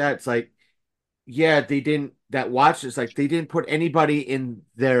about that. It's like, yeah, they didn't that watch it's like they didn't put anybody in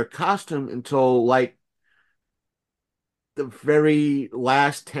their costume until like the very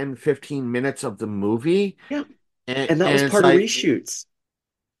last 10-15 minutes of the movie. Yeah. And And that was and it's part of like reshoots.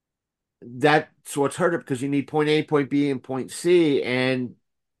 that's what's hurt it because you need point A, point B, and point C. And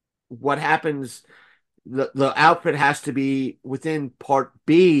what happens, the outfit has to be within part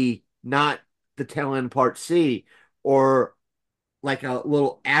B, not the tail end part C, or like a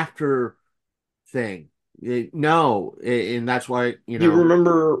little after thing. No, and that's why, You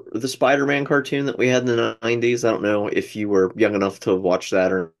remember the Spider-Man cartoon that we had in the 90s? I don't know if you were young enough to watch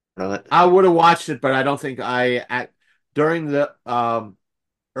that or not. I would have watched it, but I don't think I at during the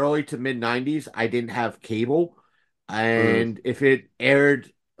early to mid 90s, I didn't have cable. Mm. And if it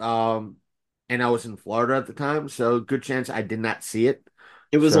aired, and I was in Florida at the time, so good chance I did not see it.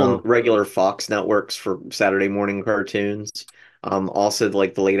 It was on So, regular Fox networks for Saturday morning cartoons. Also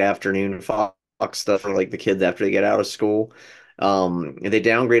like the late afternoon Fox stuff for like the kids after they get out of school. They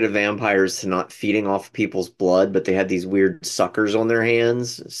downgraded vampires to not feeding off people's blood, but they had these weird suckers on their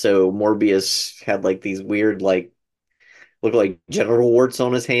hands. So Morbius had like these weird, like, look like genital warts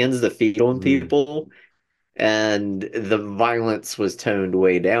on his hands to feed on mm. people. And the violence was toned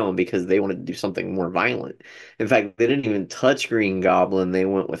way down because they wanted to do something more violent. In fact, they didn't even touch Green Goblin. They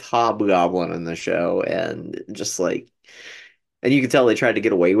went with Hobgoblin in the show, and just like, and you could tell they tried to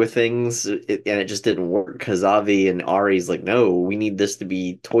get away with things, and it just didn't work because Avi and Ari's like, no, we need this to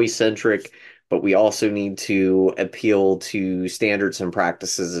be toy centric, but we also need to appeal to standards and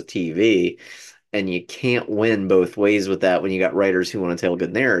practices of TV. And you can't win both ways with that when you got writers who want to tell a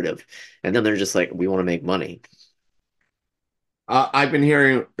good narrative. And then they're just like, we want to make money. I've been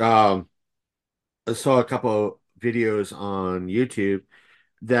hearing, I saw a couple of videos on YouTube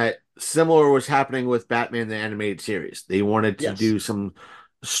that similar was happening with Batman the animated series. They wanted to Yes. do some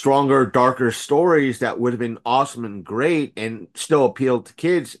stronger, darker stories that would have been awesome and great and still appealed to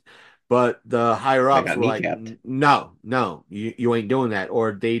kids. But the higher I ups got were like, kneecapped. no, no, you ain't doing that.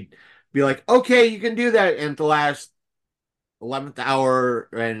 Or they'd be like, okay, you can do that. And the last 11th hour,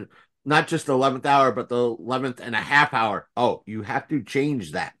 and not just the 11th hour, but the 11th and a half hour. Oh, you have to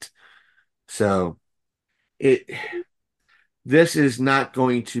change that. So it this is not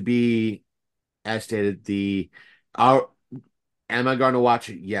going to be as stated. Our Am I going to watch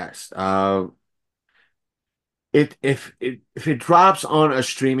it? Yes. If it drops on a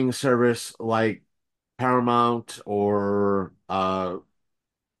streaming service like Paramount or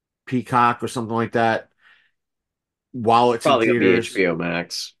Peacock or something like that, while it's in Probably gonna be theaters, HBO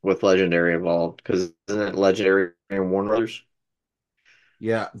Max with Legendary involved because isn't it Legendary and Warner Brothers?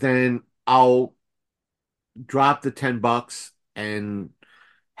 yeah, then I'll drop the $10 and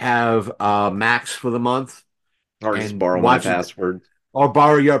have Max for the month Or just and borrow my watch it, password. or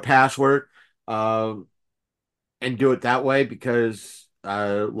borrow your password, and do it that way because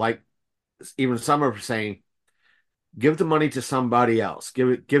like even Summer was saying, give the money to somebody else.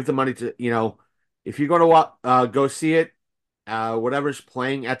 Give the money to, if you're going to go see it, whatever's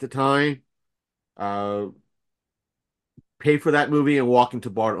playing at the time, uh, pay for that movie and walk into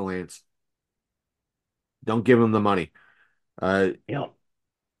Borderlands. Don't give them the money. Uh, Yeah.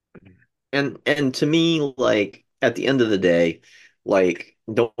 And to me, like at the end of the day, like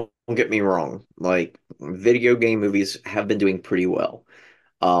don't get me wrong, like video game movies have been doing pretty well.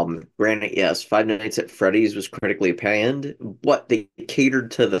 Granted, yes, Five Nights at Freddy's was critically panned, but they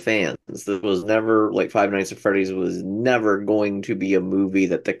catered to the fans. This was never like Five Nights at Freddy's was never going to be a movie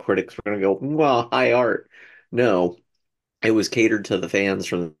that the critics were going to go, well, high art. No, it was catered to the fans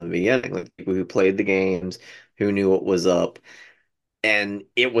from the beginning, like people who played the games, who knew what was up. And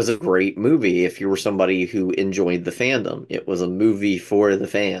it was a great movie if you were somebody who enjoyed the fandom. It was a movie for the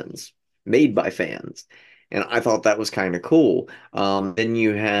fans, made by fans. And I thought that was kind of cool. Then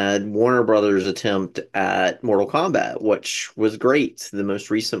you had Warner Brothers' attempt at Mortal Kombat, which was great. The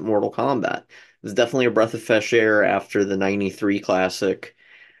most recent Mortal Kombat. It was definitely a breath of fresh air after the 93 classic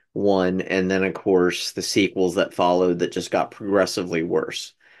one. And then, of course, the sequels that followed that just got progressively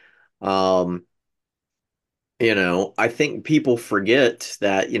worse. Um, I think people forget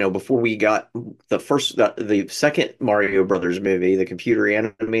that, before we got the second Mario Brothers movie, the computer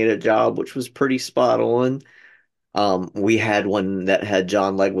animated job, which was pretty spot on. We had one that had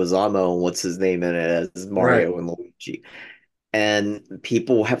John Leguizamo and what's his name in it as right, Mario and Luigi. And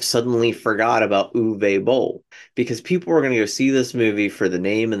people have suddenly forgot about Uwe Boll because people are going to go see this movie for the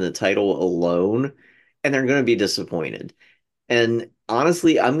name and the title alone, and they're going to be disappointed. And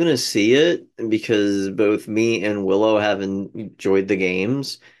honestly, I'm gonna see it because both me and Willow have enjoyed the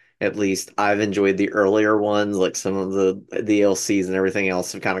games. At least I've enjoyed the earlier ones, like some of the DLCs and everything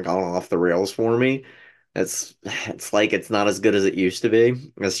else have kind of gone off the rails for me. It's like it's not as good as it used to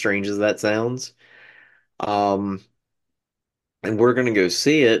be, as strange as that sounds. Um, and we're gonna go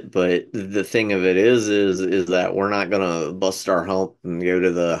see it, but the thing of it is that we're not gonna bust our hump and go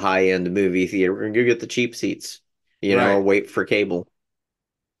to the high end movie theater. We're gonna go get the cheap seats, or right, wait for cable.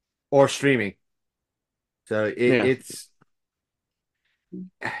 or streaming. So Yeah.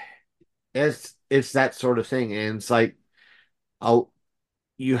 it's that sort of thing, and it's like, oh,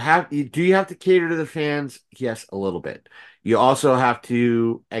 do you have to cater to the fans? Yes, a little bit. You also have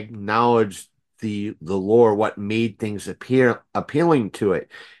to acknowledge the lore, what made things appealing to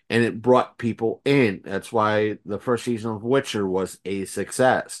it, and it brought people in. That's why the first season of Witcher was a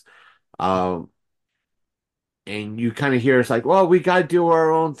success. Um, and you kind of hear it's like, well, we got to do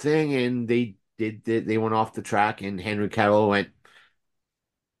our own thing, and they went off the track, and Henry Cavill went,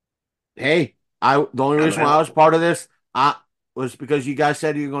 hey, the only I'm reason why I out. was part of this, was because you guys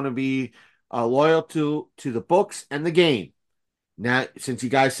said you're going to be loyal to the books and the game. Now, since you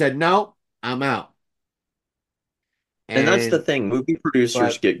guys said no, I'm out. And that's the And thing. Movie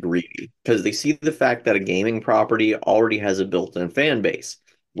producers but get greedy because they see the fact that a gaming property already has a built-in fan base.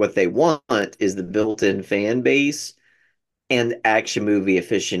 What they want is the built-in fan base and action movie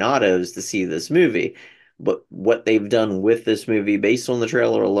aficionados to see this movie. But what they've done with this movie, based on the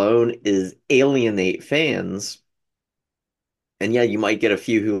trailer alone, is alienate fans. And yeah, you might get a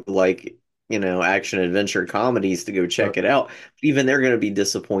few who like, action adventure comedies to go check but it out. Even they're going to be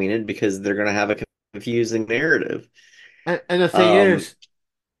disappointed because they're going to have a confusing narrative. and the thing Um, is,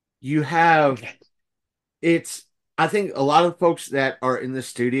 you have it's I think a lot of folks that are in the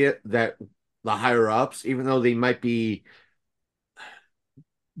studio, that the higher ups, even though they might be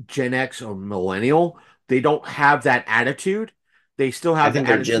Gen X or millennial, they don't have that attitude. They still I have the think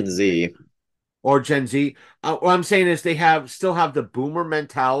they're Gen attitude, Z. or Gen Z. What I'm saying is they still have the boomer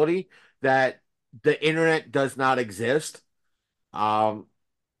mentality that the internet does not exist, um,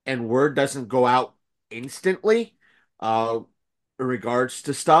 and word doesn't go out instantly, uh, in regards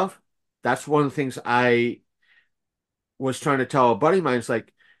to stuff. That's one of the things I was trying to tell a buddy of mine. It's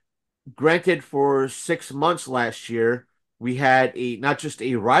like, granted, for 6 months last year, we had a not just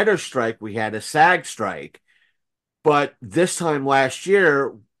a writer strike, we had a SAG strike. But this time last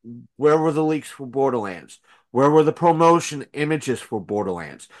year, where were the leaks for Borderlands? Where were the promotion images for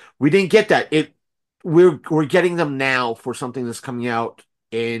Borderlands? We didn't get that. We're getting them now for something that's coming out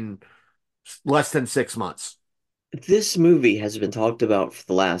in less than 6 months. This movie has been talked about for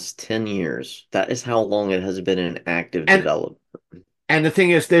the last 10 years. That is how long it has been in active And development. and the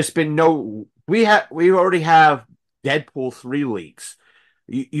thing is, there's been no. We already have Deadpool 3 leaks.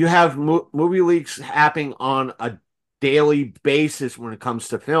 You have movie leaks happening on a daily basis when it comes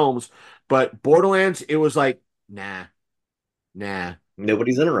to films, but Borderlands, it was like, nah, nah.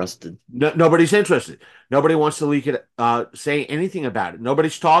 Nobody's interested. No, nobody's interested. Nobody wants to leak it, say anything about it.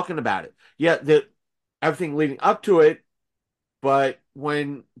 Nobody's talking about it. Yeah, everything leading up to it, but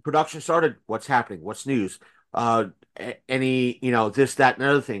when production started, what's happening? What's news? Any, this, that, and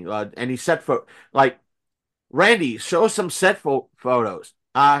other thing. Any set like Randy, show us some set photos.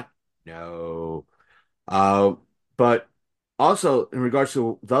 No. Uh, but also in regards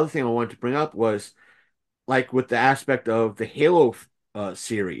to the other thing I wanted to bring up was like with the aspect of the Halo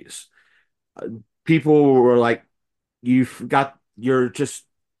series. Uh, People were like, you've got you're just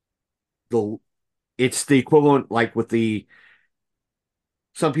the it's the equivalent like with the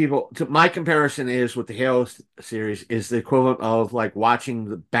some people to my comparison is with the Halo series is the equivalent of like watching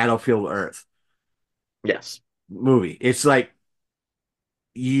the Battlefield Earth Yes. movie. It's like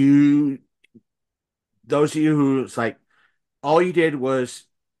you those of you who it's like all you did was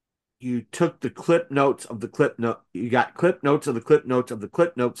you took the clip notes of the clip note you got clip notes of the clip notes of the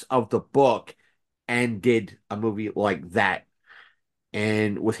clip notes of the book and did a movie like that.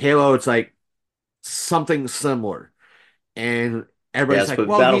 And with Halo, it's like something similar. And everybody's Yes, like, but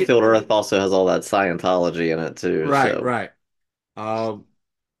well, Battlefield Earth also has all that Scientology in it too, right, so right. Um,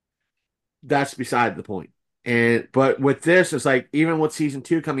 that's beside the point. And but with this, it's like even with season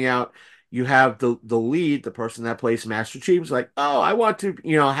 2 coming out, you have the lead, the person that plays Master Chief, is like, oh, I want to,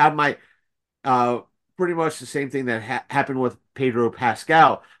 have my uh pretty much the same thing that happened with Pedro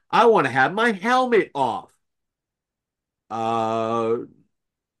Pascal. I want to have my helmet off. Uh,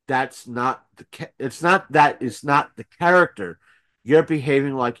 that's not it's not that it's not the character. You're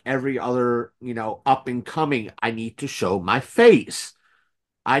behaving like every other, up and coming. I need to show my face.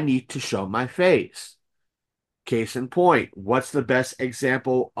 I need to show my face. Case in point, what's the best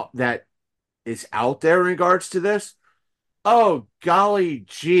example that is out there in regards to this? Oh, golly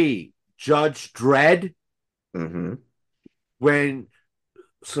gee, Judge Dredd, hmm when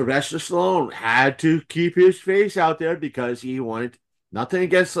Sylvester Stallone had to keep his face out there because he wanted nothing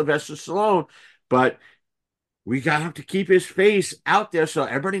against Sylvester Stallone, but we got to have to keep his face out there so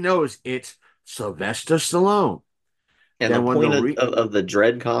everybody knows it's Sylvester Stallone. And the Then when the point of the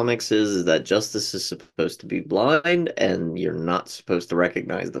Dread comics is that justice is supposed to be blind and you're not supposed to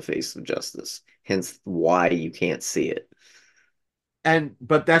recognize the face of justice. Hence why you can't see it.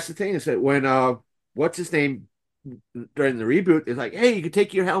 but that's the thing is that when what's his name during the reboot is like, hey, you can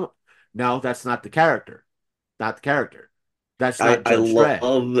take your helmet. No, that's not the character. Not the character. That's not I Judge love Dredd.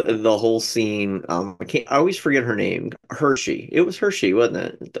 the whole scene. I always forget her name. Hershey. It was Hershey, wasn't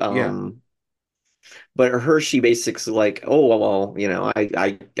it? Yeah. But Hershey basically like, oh well,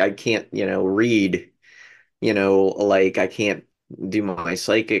 I can't, read, like I can't do my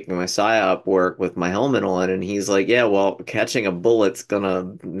psychic and my psyop work with my helmet on. And he's like, yeah, well, catching a bullet's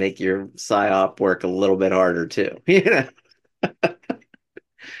gonna make your psyop work a little bit harder too.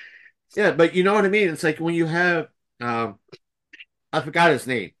 Yeah, but you know what I mean? It's like when you have I forgot his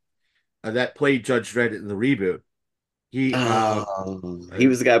name, that played Judge Dredd in the reboot. He He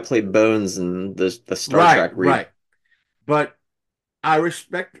was the guy who played Bones in the Star right, Trek reboot. right. But I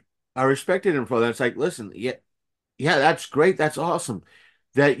respect I respected him for that. It's like, listen, yeah, yeah, that's great. That's awesome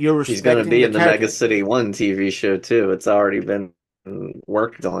that you're He's gonna respecting be the in the Mega character. City 1 TV show too. It's already been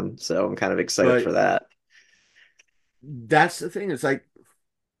worked on, so I'm kind of excited But for that. that's the thing. It's like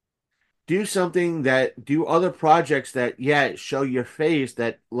do other projects that, yeah, show your face,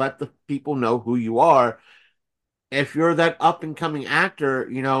 that let the people know who you are. If you're that up and coming actor,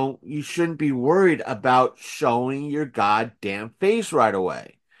 you shouldn't be worried about showing your goddamn face right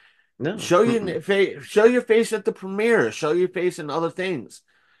away. No. Show Mm-mm. your face, show your face at the premiere, show your face in other things.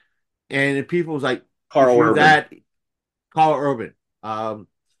 And if people's like, if Carl you're Urban. that Carl Urban,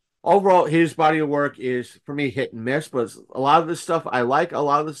 overall, his body of work is for me hit and miss. But a lot of the stuff I like, a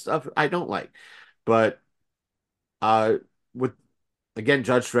lot of the stuff I don't like. But uh, with again,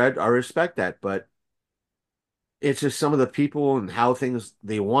 Judge Dredd, I respect that. But it's just some of the people and how things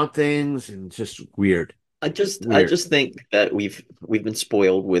they want things, and it's just weird, I weird. just think that we've been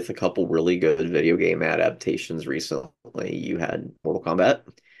spoiled with a couple really good video game adaptations recently. You had Mortal Kombat,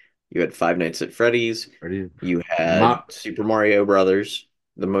 You had Five Nights at Freddy's. Ready? You Ma had Super Mario Brothers,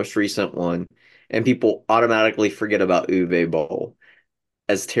 the most recent one, and people automatically forget about Uwe Boll.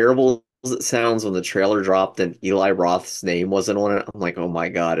 As terrible as it sounds when the trailer dropped and Eli Roth's name wasn't on it, I'm like, oh my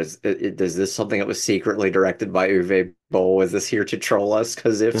God, is this something that was secretly directed by Uwe Boll? Is this here to troll us?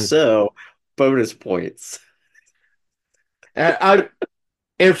 Because if so, bonus points. I,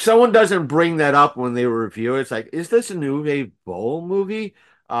 if someone doesn't bring that up when they review it, it's like, is this a Uwe Boll movie?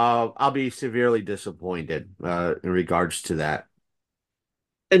 I'll be severely disappointed in regards to that.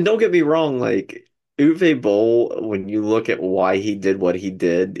 And don't get me wrong, like Uwe Boll, when you look at why he did what he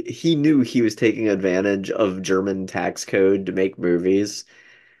did, he knew he was taking advantage of German tax code to make movies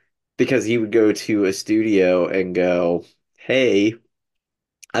because he would go to a studio and go, "Hey,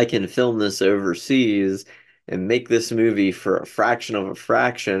 I can film this overseas and make this movie for a fraction of a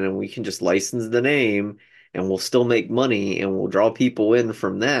fraction, and we can just license the name and we'll still make money and we'll draw people in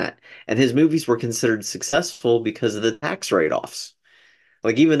from that." And his movies were considered successful because of the tax write-offs.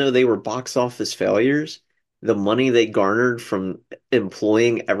 Like, even though they were box office failures, the money they garnered from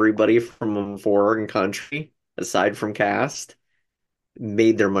employing everybody from a foreign country, aside from cast,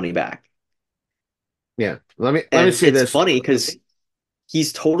 made their money back. Yeah, let me And see it's this. funny because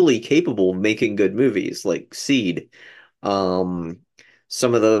he's totally capable of making good movies like Seed. Um,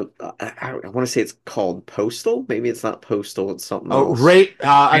 some of the I want to say it's called Postal. Maybe it's not Postal. It's something Oh, else. Ray,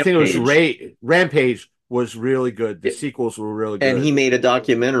 I think it was Rampage. Rampage was really good. The Yeah. sequels were really And he good. made a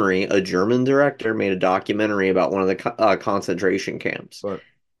documentary. A German director made a documentary about one of the concentration camps, But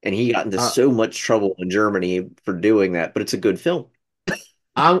and he got into uh, so much trouble in Germany for doing that. But it's a good film.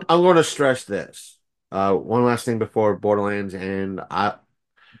 I'm going to stress this. One last thing before Borderlands, and I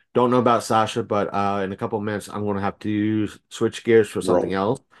don't know about Sasha, but in a couple of minutes I'm going to have to switch gears for something Roll.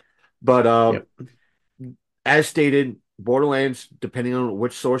 else. But Yep. as stated, Borderlands, depending on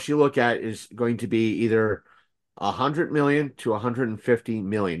which source you look at, is going to be either 100 million to 150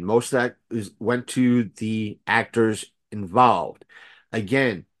 million. Most of that went to the actors involved.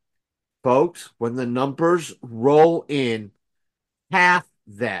 Again, folks, when the numbers roll in, half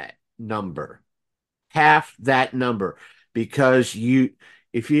that number, half that number, because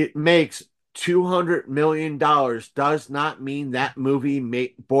if it makes $200 million does not mean that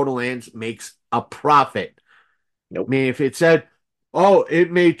Borderlands makes a profit. I Nope. mean, if it said, "Oh,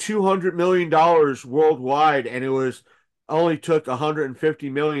 it made $200 million worldwide, and it was only took 150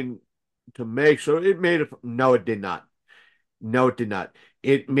 million to make, so it made a," no, it did not. No, it did not.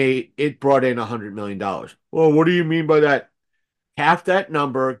 It brought in $100 million. Well, what do you mean by that? Half that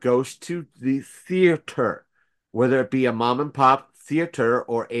number goes to the theater, whether it be a mom and pop theater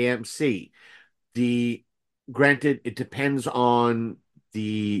or AMC. The Granted, it depends on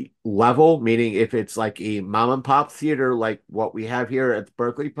the level, meaning if it's like a mom and pop theater like what we have here at the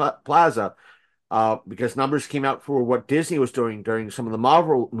Berkeley Plaza, because numbers came out for what Disney was doing during some of the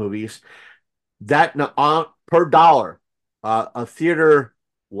Marvel movies, that per dollar, a theater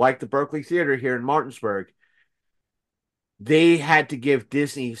like the Berkeley Theater here in Martinsburg, they had to give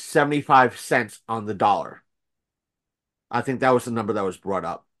Disney 75 cents on the dollar. I think that was the number that was brought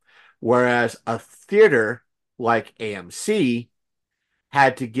up. Whereas a theater like AMC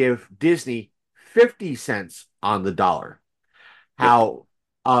had to give Disney 50 cents on the dollar. Yep. How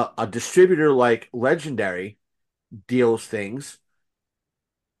a distributor like Legendary deals things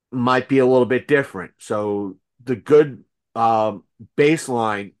might be a little bit different. So the good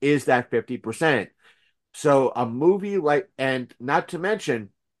baseline is that 50%. So a movie like, and not to mention,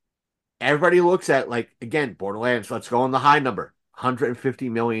 everybody looks at, like, again, Borderlands, let's go on the high number, 150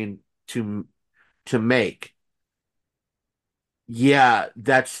 million to make. Yeah,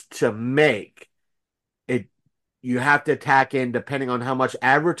 that's to make. It You have to tack in depending on how much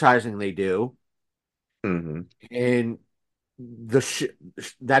advertising they do, Hmm. and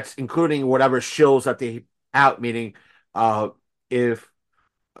that's including whatever shills that they out, meaning if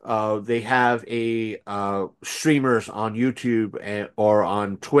they have a streamers on YouTube or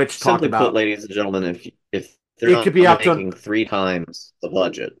on Twitch talking Simply put, about, ladies and gentlemen, if they're it could not be up to, making three times the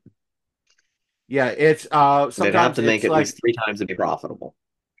budget, yeah, it's they'd have sometimes to make it's at like least three times to be profitable.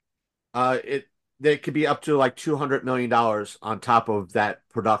 it they could be up to like $200 million on top of that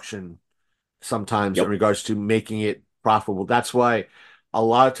production sometimes in Yep. regards to making it profitable. That's why a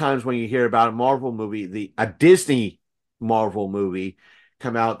lot of times when you hear about a Marvel movie, a Disney Marvel movie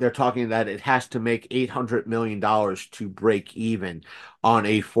come out, they're talking that it has to make $800 million to break even on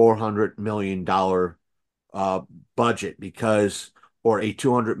a $400 million budget, because, or a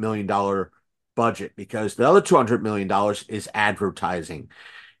 $200 million budget, because the other $200 million is advertising,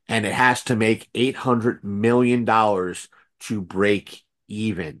 and it has to make $800 million to break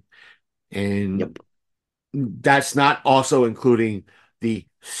even. And Yep. that's not also including the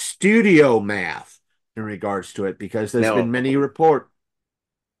studio math in regards to it, because there's been Now, many report.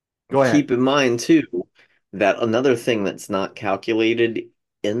 Go ahead. keep in mind too that another thing that's not calculated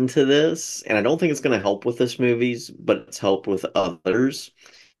into this, and I don't think it's going to help with this movies, but it's helped with others.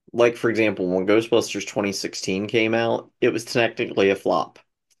 Like for example, when Ghostbusters 2016 came out, it was technically a flop.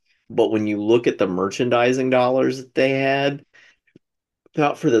 But when you look at the merchandising dollars that they had,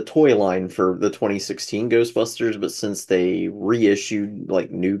 not for the toy line for the 2016 Ghostbusters, but since they reissued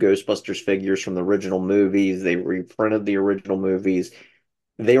like new Ghostbusters figures from the original movies, they reprinted the original movies,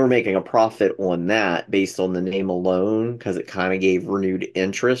 they were making a profit on that based on the name alone because it kind of gave renewed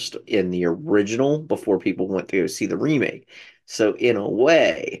interest in the original before people went to go see the remake. So in a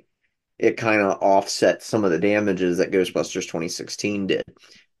way, it kind of offset some of the damages that Ghostbusters 2016 did.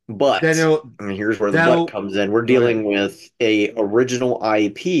 Then But it'll, and here's where the but that'll comes in. We're Go ahead. dealing with a original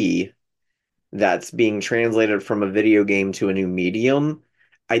IP that's being translated from a video game to a new medium.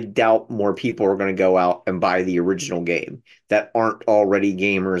 I doubt more people are going to go out and buy the original game that aren't already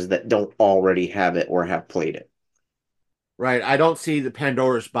gamers that don't already have it or have played it. Right. I don't see the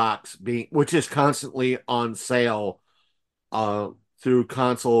Pandora's box being, which is constantly on sale uh through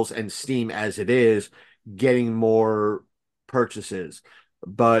consoles and Steam as it is, getting more purchases.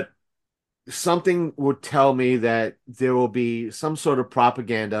 But something would tell me that there will be some sort of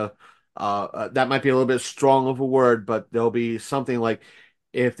propaganda. That might be a little bit strong of a word, but there'll be something like,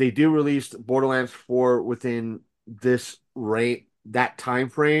 if they do release Borderlands 4 within this rate, that time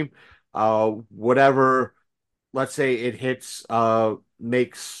frame, whatever, let's say it hits,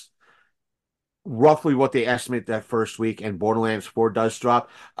 makes roughly what they estimate that first week, and Borderlands 4 does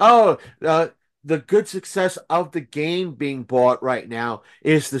drop. Oh, the good success of the game being bought right now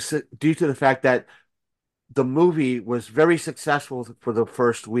is due to the fact that the movie was very successful for the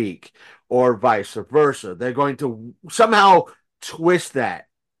first week, or vice versa. They're going to somehow twist that,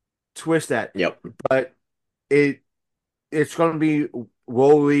 Yep. but it it's going to be.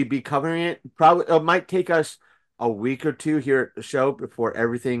 Will we be covering it? Probably. It might take us a week or two here at the show before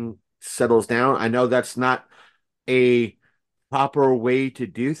everything settles down. I know that's not a proper way to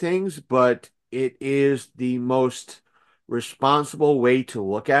do things, but it is the most responsible way to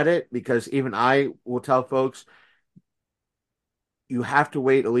look at it, because even I will tell folks, you have to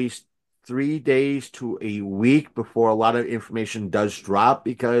wait at least 3 days to a week before a lot of information does drop,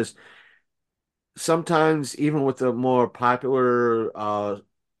 because sometimes even with the more popular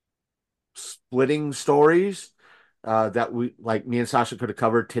splitting stories that we, like me and Sasha, could have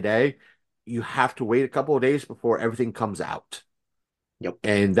covered today, you have to wait a couple of days before everything comes out. Yep.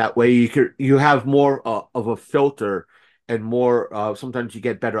 And that way you have more of a filter, and more sometimes you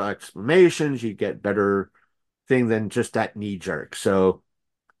get better explanations, you get better thing than just that knee jerk. So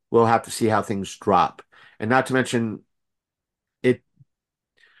we'll have to see how things drop. And not to mention it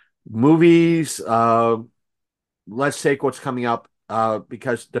movies, let's take what's coming up,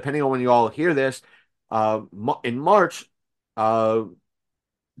 because depending on when you all hear this, in March, uh,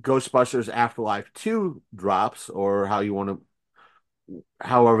 Ghostbusters Afterlife 2 drops, or how you want to,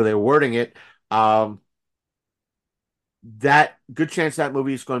 however they're wording it. That good chance that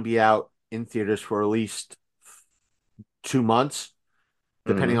movie is going to be out in theaters for at least 2 months,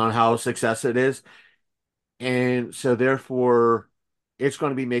 depending Mhm. on how success it is. And so therefore, it's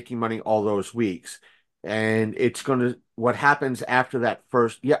going to be making money all those weeks. And it's going to, what happens after that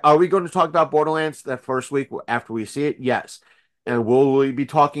first, yeah, are we going to talk about Borderlands that first week after we see it? Yes. And will we be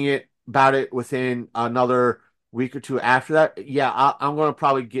talking about it within another week or two after that? Yeah, I'm going to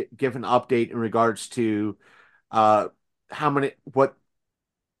probably give an update in regards to uh what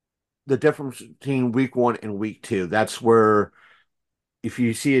the difference between week one and week two. That's where, if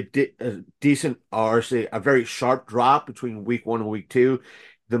you see a decent, or say a very sharp drop between week one and week two,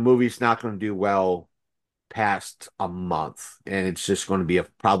 the movie's not going to do well past a month, and it's just going to be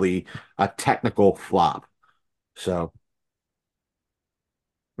probably a technical flop. So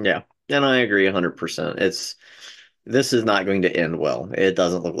Yeah. And I agree 100%. This is not going to end well. It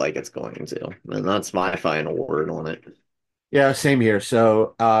doesn't look like it's going to. And that's my final word on it. yeah, same here.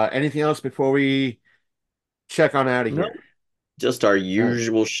 So anything else before we check on out of No, here? just our All right.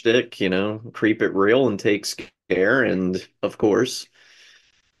 usual shtick, creep it real and take scare. And of course,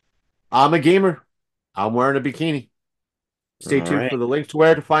 I'm a gamer. I'm wearing a bikini. Stay all tuned for right. the link to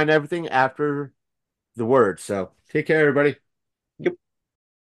where to find everything after the word. So take care, everybody. Yep.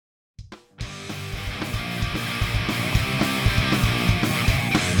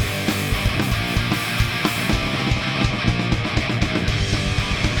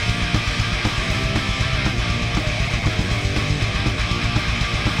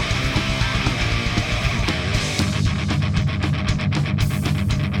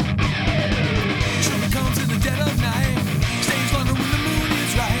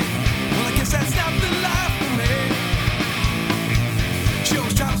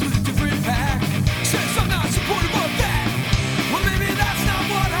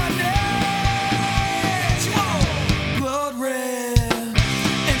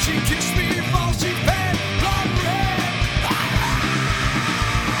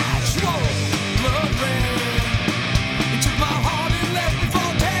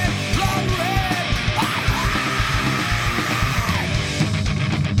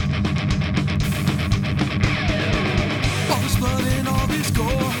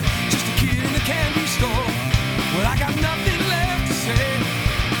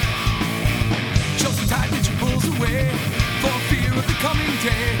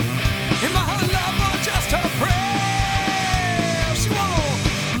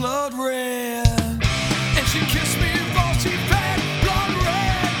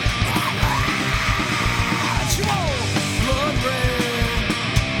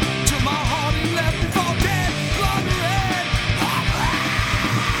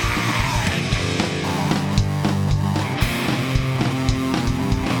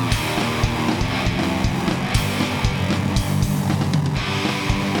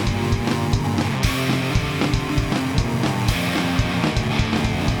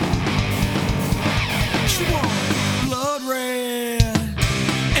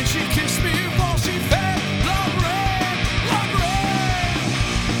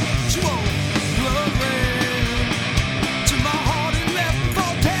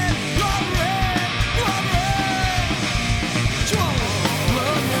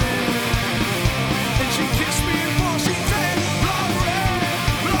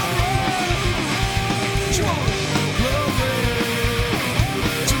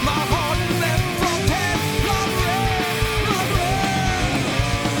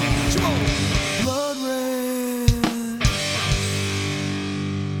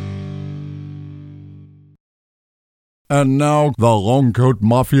 And now, the Long Coat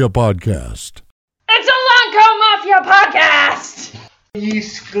Mafia Podcast. It's a Long Coat Mafia Podcast! You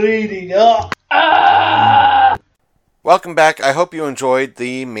screwed up. Welcome back. I hope you enjoyed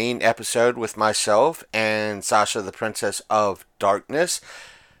the main episode with myself and Sasha, the Princess of Darkness.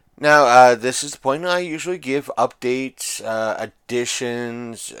 Now, this is the point I usually give updates,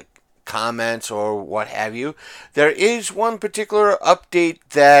 additions, comments, or what have you. There is one particular update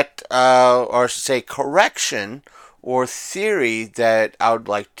that, or I should say correction or theory that I would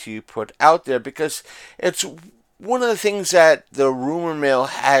like to put out there, because it's one of the things that the rumor mill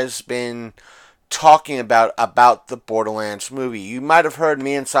has been talking about the Borderlands movie. You might have heard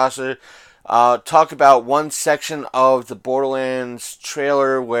me and Sasha talk about one section of the Borderlands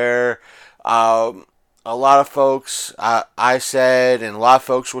trailer where a lot of folks, I said, and a lot of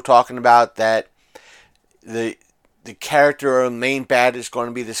folks were talking about that the character or main bad is going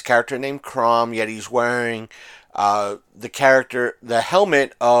to be this character named Crom, yet he's wearing the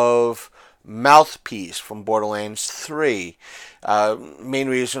helmet of Mouthpiece from Borderlands 3. Main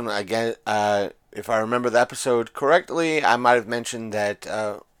reason, again, if I remember the episode correctly, I might have mentioned that,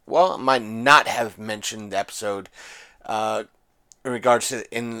 I might not have mentioned the episode in regards to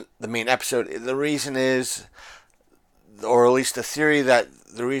in the main episode. The reason is, or at least the theory, that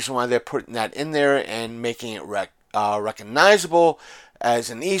the reason why they're putting that in there and making it recognizable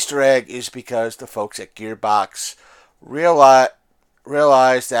as an Easter egg is because the folks at Gearbox realize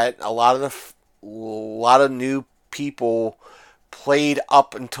that a lot of new people played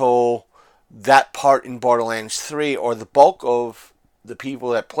up until that part in Borderlands 3, or the bulk of the people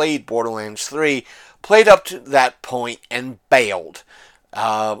that played Borderlands 3 played up to that point and bailed.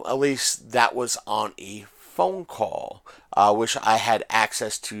 At least that was on a phone call. Wish I had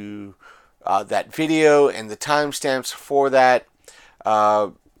access to that video and the timestamps for that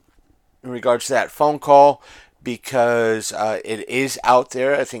in regards to that phone call, because it is out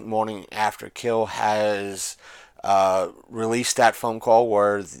there. I think Morning After Kill has released that phone call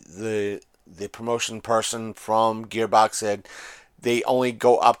where the promotion person from Gearbox said they only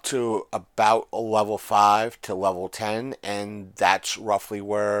go up to about a level 5 to level 10, and that's roughly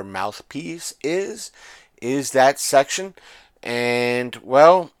where Mouthpiece is that section. And,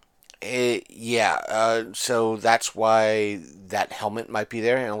 so that's why that helmet might be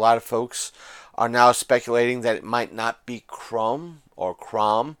there, and a lot of folks are now speculating that it might not be Crom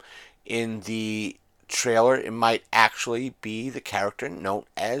in the trailer. It might actually be the character known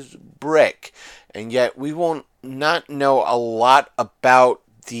as Brick, and yet we won't not know a lot about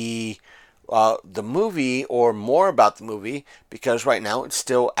the movie, or more about the movie, because right now it's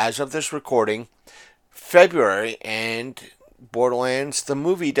still, as of this recording, February, and Borderlands the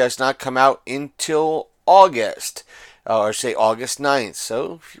movie does not come out until August, or say August 9th.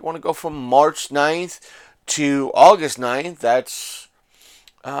 So if you want to go from March 9th to August 9th, that's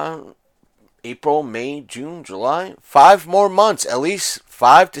April, May, June, July, 5 more months, at least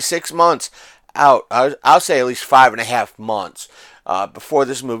 5 to 6 months out. I'll say at least 5.5 months before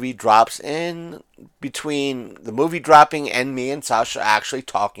this movie drops, in between the movie dropping and me and Sasha actually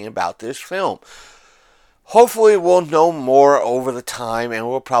talking about this film. Hopefully we'll know more over the time, and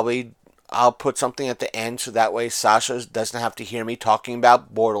I'll put something at the end so that way Sasha doesn't have to hear me talking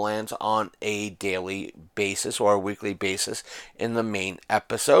about Borderlands on a daily basis or a weekly basis in the main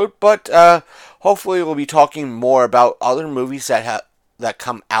episode. But hopefully we'll be talking more about other movies that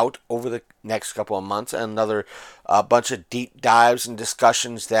come out over the next couple of months, and another bunch of deep dives and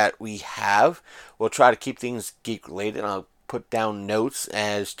discussions that we have. We'll try to keep things geek related. I'll put down notes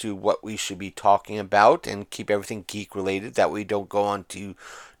as to what we should be talking about and keep everything geek related, that we don't go on to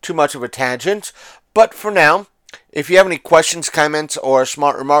too much of a tangent. But for now, if you have any questions, comments, or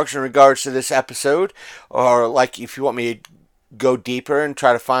smart remarks in regards to this episode, or like if you want me to go deeper and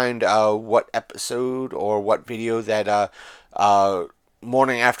try to find what episode or what video that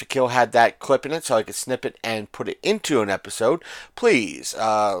Morning After Kill had that clip in it, so I could snip it and put it into an episode, please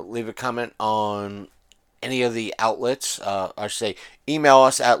leave a comment on any of the outlets. I should say email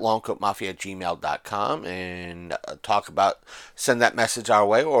us at longcoatmafia@gmail.com and send that message our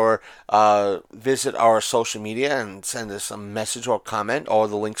way, or visit our social media and send us a message or comment. All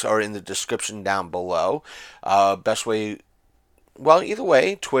the links are in the description down below. Best way, either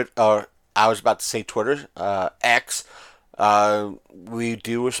way, Twitter, I was about to say Twitter, X. We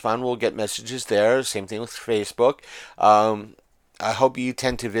do respond. We'll get messages there. Same thing with Facebook. I hope you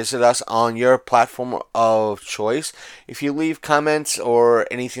tend to visit us on your platform of choice. If you leave comments or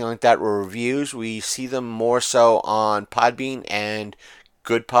anything like that, or reviews, we see them more so on Podbean and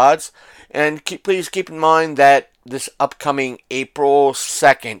Good Pods. And please keep in mind that this upcoming April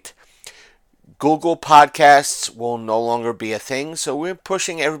 2nd, Google Podcasts will no longer be a thing, so we're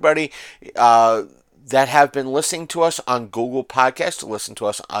pushing everybody that have been listening to us on Google Podcasts to listen to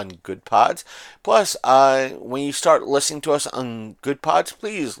us on Good Pods. Plus, when you start listening to us on Good Pods,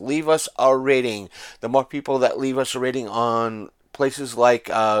 please leave us a rating. The more people that leave us a rating on places like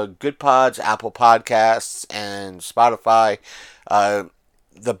Good Pods, Apple Podcasts, and Spotify,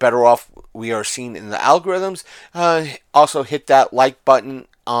 the better off we are seen in the algorithms. Also, hit that like button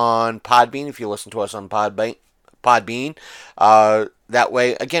on Podbean if you listen to us on Podbean. That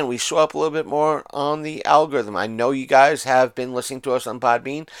way, again, we show up a little bit more on the algorithm. I know you guys have been listening to us on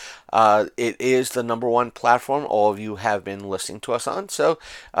Podbean. It is the number one platform all of you have been listening to us on. So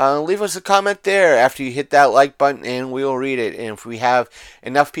leave us a comment there after you hit that like button, and we'll read it. And if we have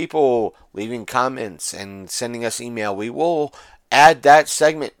enough people leaving comments and sending us email, we will add that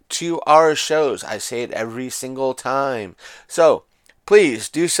segment to our shows. I say it every single time. So please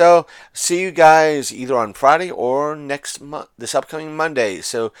do so. See you guys either on Friday or this upcoming Monday.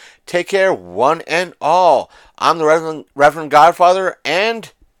 So take care, one and all. I'm the Reverend Godfather,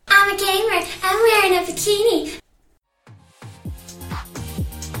 and I'm a gamer. I'm wearing a bikini.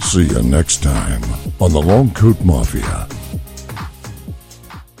 See you next time on the Long Coat Mafia.